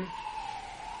answered him.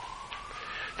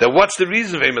 That what's the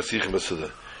reason of Ei Masichin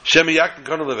B'Suda? Shemi Yakin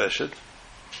Kona Leveshet.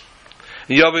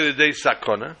 Yaveh the day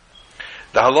sakana.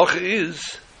 The halacha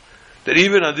is that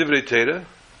even on Divrei Torah,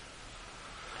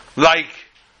 like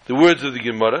the words of the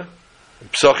Gemara,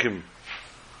 Psachim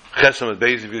Chesam at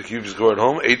Beis, if you just go at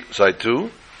home, 8, side 2.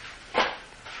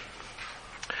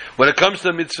 When it comes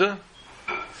to mitzvah,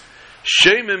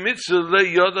 Shem mitzvah le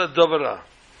yada davara.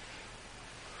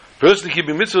 Person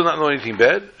keeping mitzvah will not know anything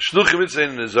bad. Shluchim mitzvah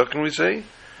in the zaken, we say.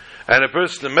 And a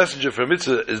person, the messenger for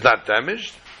mitzvah, is not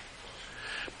damaged.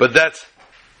 But that's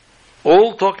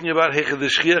all talking about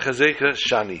Hechadeshchiach Hazeka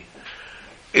Shani.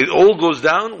 It all goes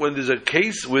down when there's a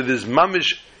case where there's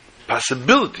mamish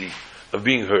possibility of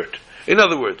being hurt. In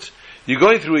other words, you're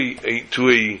going through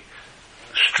a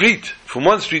street, from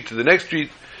one street to the next street,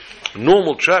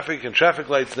 normal traffic and traffic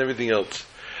lights and everything else.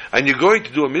 And you're going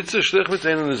to do a mitzvah, shlich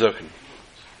mitzvah in the zaken.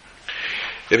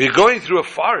 If you're going through a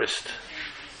forest,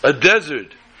 a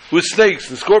desert, with snakes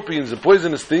and scorpions and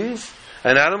poisonous things,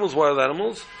 and animals, wild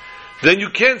animals, then you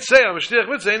can't say, I'm a shlich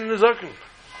mitzvah in the zaken.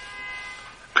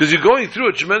 Because you're going through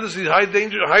a tremendously high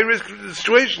danger, high risk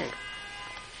situation.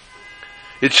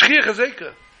 It's shchiach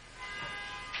hazeka.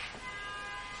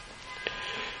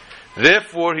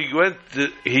 Therefore,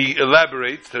 he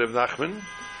elaborates to Rav Nachman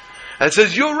and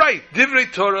says, you're right, Divrei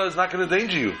Torah is not going to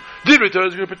endanger you. Divrei Torah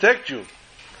is going to protect you.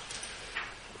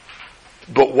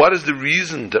 But what is the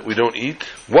reason that we don't eat?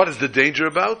 What is the danger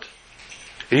about?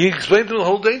 He explained to him the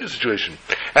whole danger situation.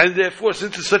 And therefore,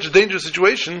 since it's such a dangerous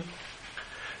situation,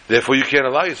 therefore you can't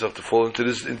allow yourself to fall into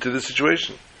this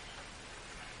situation.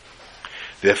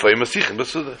 Therefore, you must Masichin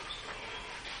B'Suda.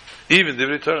 Even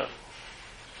Divrei Torah.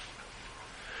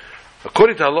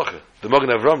 According to Halacha, the Magen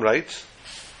Avram writes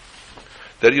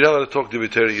that you're not allowed to talk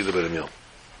Divrei Torah either by the meal.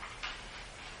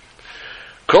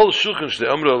 Kol shulchan shnei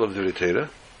amrol of Divrei Torah.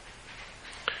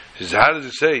 He says, how does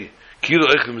it say Kilo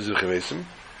echem mizivcha mesim?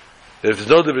 That if there's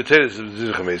no Divrei Torah, it's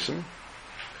mizivcha mesim.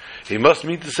 He must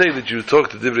mean to say that you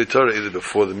talk to Divrei Torah either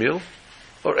before the meal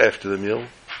or after the meal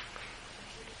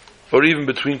or even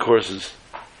between courses.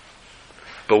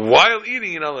 But while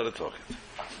eating, you're not allowed to talk it.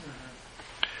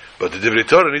 But the Divrei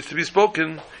Torah needs to be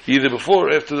spoken either before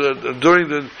or after,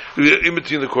 in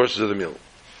between the courses of the meal.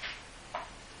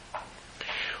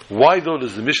 Why though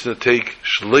does the Mishnah take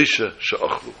Shleisha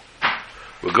Sha'achlu?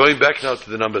 We're going back now to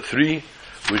the number 3,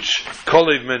 which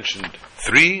Kalev mentioned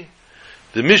 3.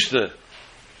 The Mishnah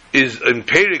is in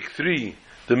Perek 3,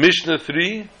 the Mishnah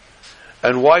 3,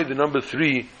 and why the number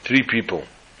 3 people?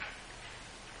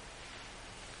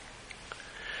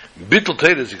 Bittul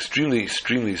Torah is extremely,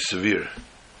 extremely severe.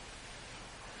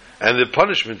 And the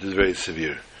punishment is very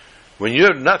severe. When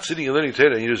you're not sitting and learning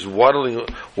Torah and you're just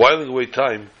whiling away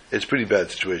time, it's a pretty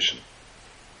bad situation.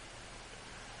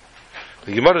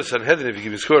 The Gemara Sanhedrin, if you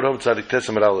give your score at home, Tzadik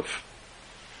Tesam at Aleph.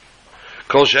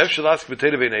 Kol she'ef shelask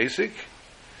b'Teira ve'ein Eisik.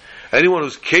 Anyone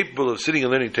who's capable of sitting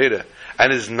and learning Teira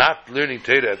and is not learning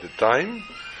Teira at the time.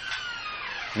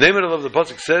 Name it of the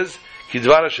pasuk says, "Ki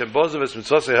dvar Hashem bozav es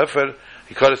mitzvasei hefer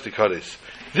hikares tikares."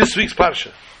 This week's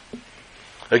parsha.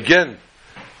 Again,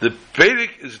 the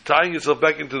Perek is tying itself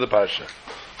back into the parsha.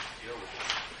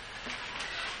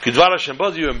 Ki dvar Hashem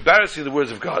bozav, you're embarrassing the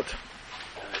words of God,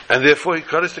 and therefore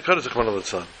hikares tikares akman al.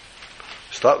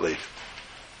 Start late.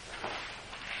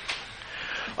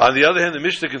 On the other hand, the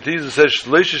Mishnah continues and says,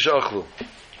 "Shleisha she'achlu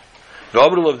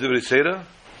v'amru of divrei Teira."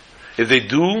 If they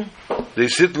do, they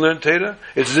sit and learn Teira.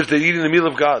 It's as if they're eating the meal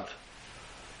of God.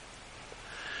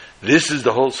 This is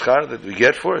the whole schar that we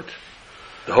get for it.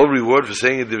 The whole reward for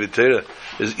saying it divrei Teira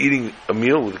is eating a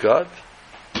meal with God.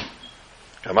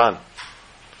 Come on,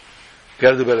 you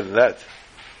got to do better than that.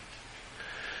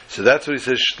 So that's what he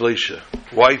says. Shleisha.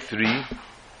 Why 3?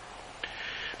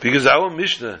 Because our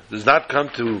Mishnah does not come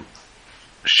to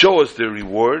show us the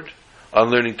reward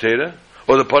on learning Teira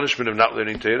or the punishment of not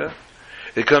learning Teira.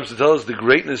 It comes to tell us the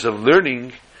greatness of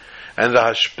learning and the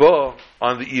hashpah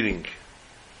on the eating,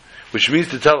 which means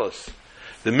to tell us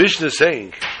the Mishnah is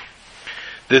saying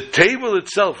the table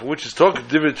itself, which is talking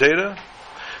divrei Teira,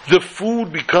 the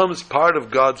food becomes part of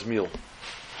God's meal.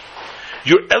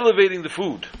 You're elevating the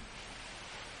food.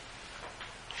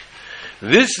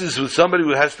 This is with somebody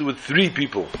who has to do with 3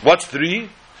 people. What's 3?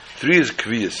 3 is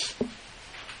kviyas.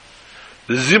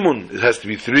 The zimun, it has to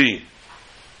be 3.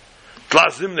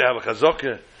 Tlazim, they have a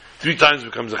chazaka. 3 times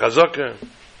becomes a chazaka.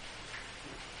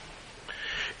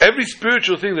 Every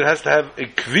spiritual thing that has to have a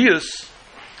kviyas,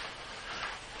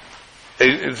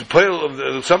 a pile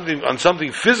of something on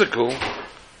something physical,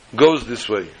 goes this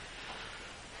way.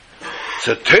 It's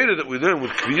a Teira that we learn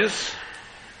with kviyas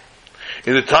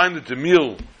in the time that the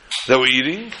meal that we're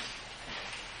eating,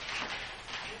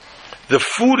 the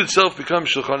food itself becomes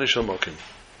shulchan shalmokim.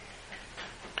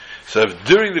 So if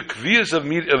during the kviyas of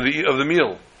the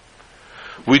meal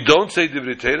we don't say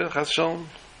divrei Teira, chas shalom,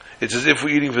 it's as if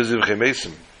we're eating for zivchei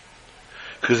mesim,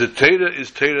 because the Teira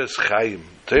is Teira's chayim.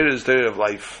 Teira is Teira of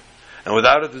life, and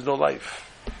without it there's no life,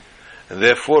 and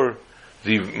therefore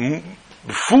the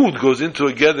food goes into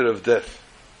a gather of death,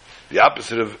 the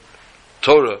opposite of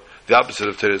Torah, the opposite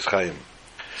of Teira's chayim.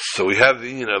 So we have the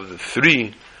union of the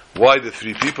 3. Why the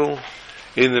 3 people?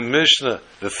 In the Mishnah,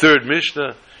 the 3rd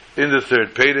Mishnah, in the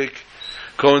 3rd Perek,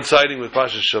 coinciding with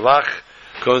Pasha Shalach,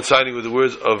 coinciding with the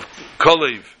words of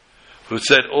Kolev, who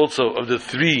said also of the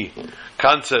 3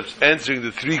 concepts, answering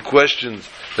the 3 questions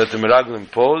that the Meraglim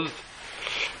posed.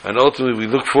 And ultimately we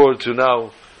look forward to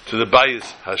now to the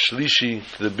Bayis Hashlishi,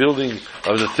 to the building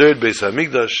of the 3rd Beis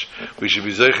HaMikdash. We should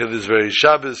be zeicher this very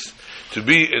Shabbos to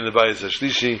be in the Bayis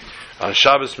Hashlishi on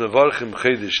Shabbos Mevarchim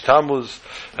Chedesh Tammuz,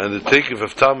 and the takeoff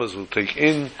of Tammuz will take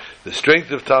in, the strength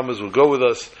of Tammuz will go with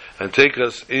us and take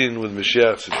us in with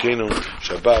Mashiach Tzidkenu.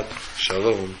 Shabbat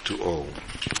Shalom to all.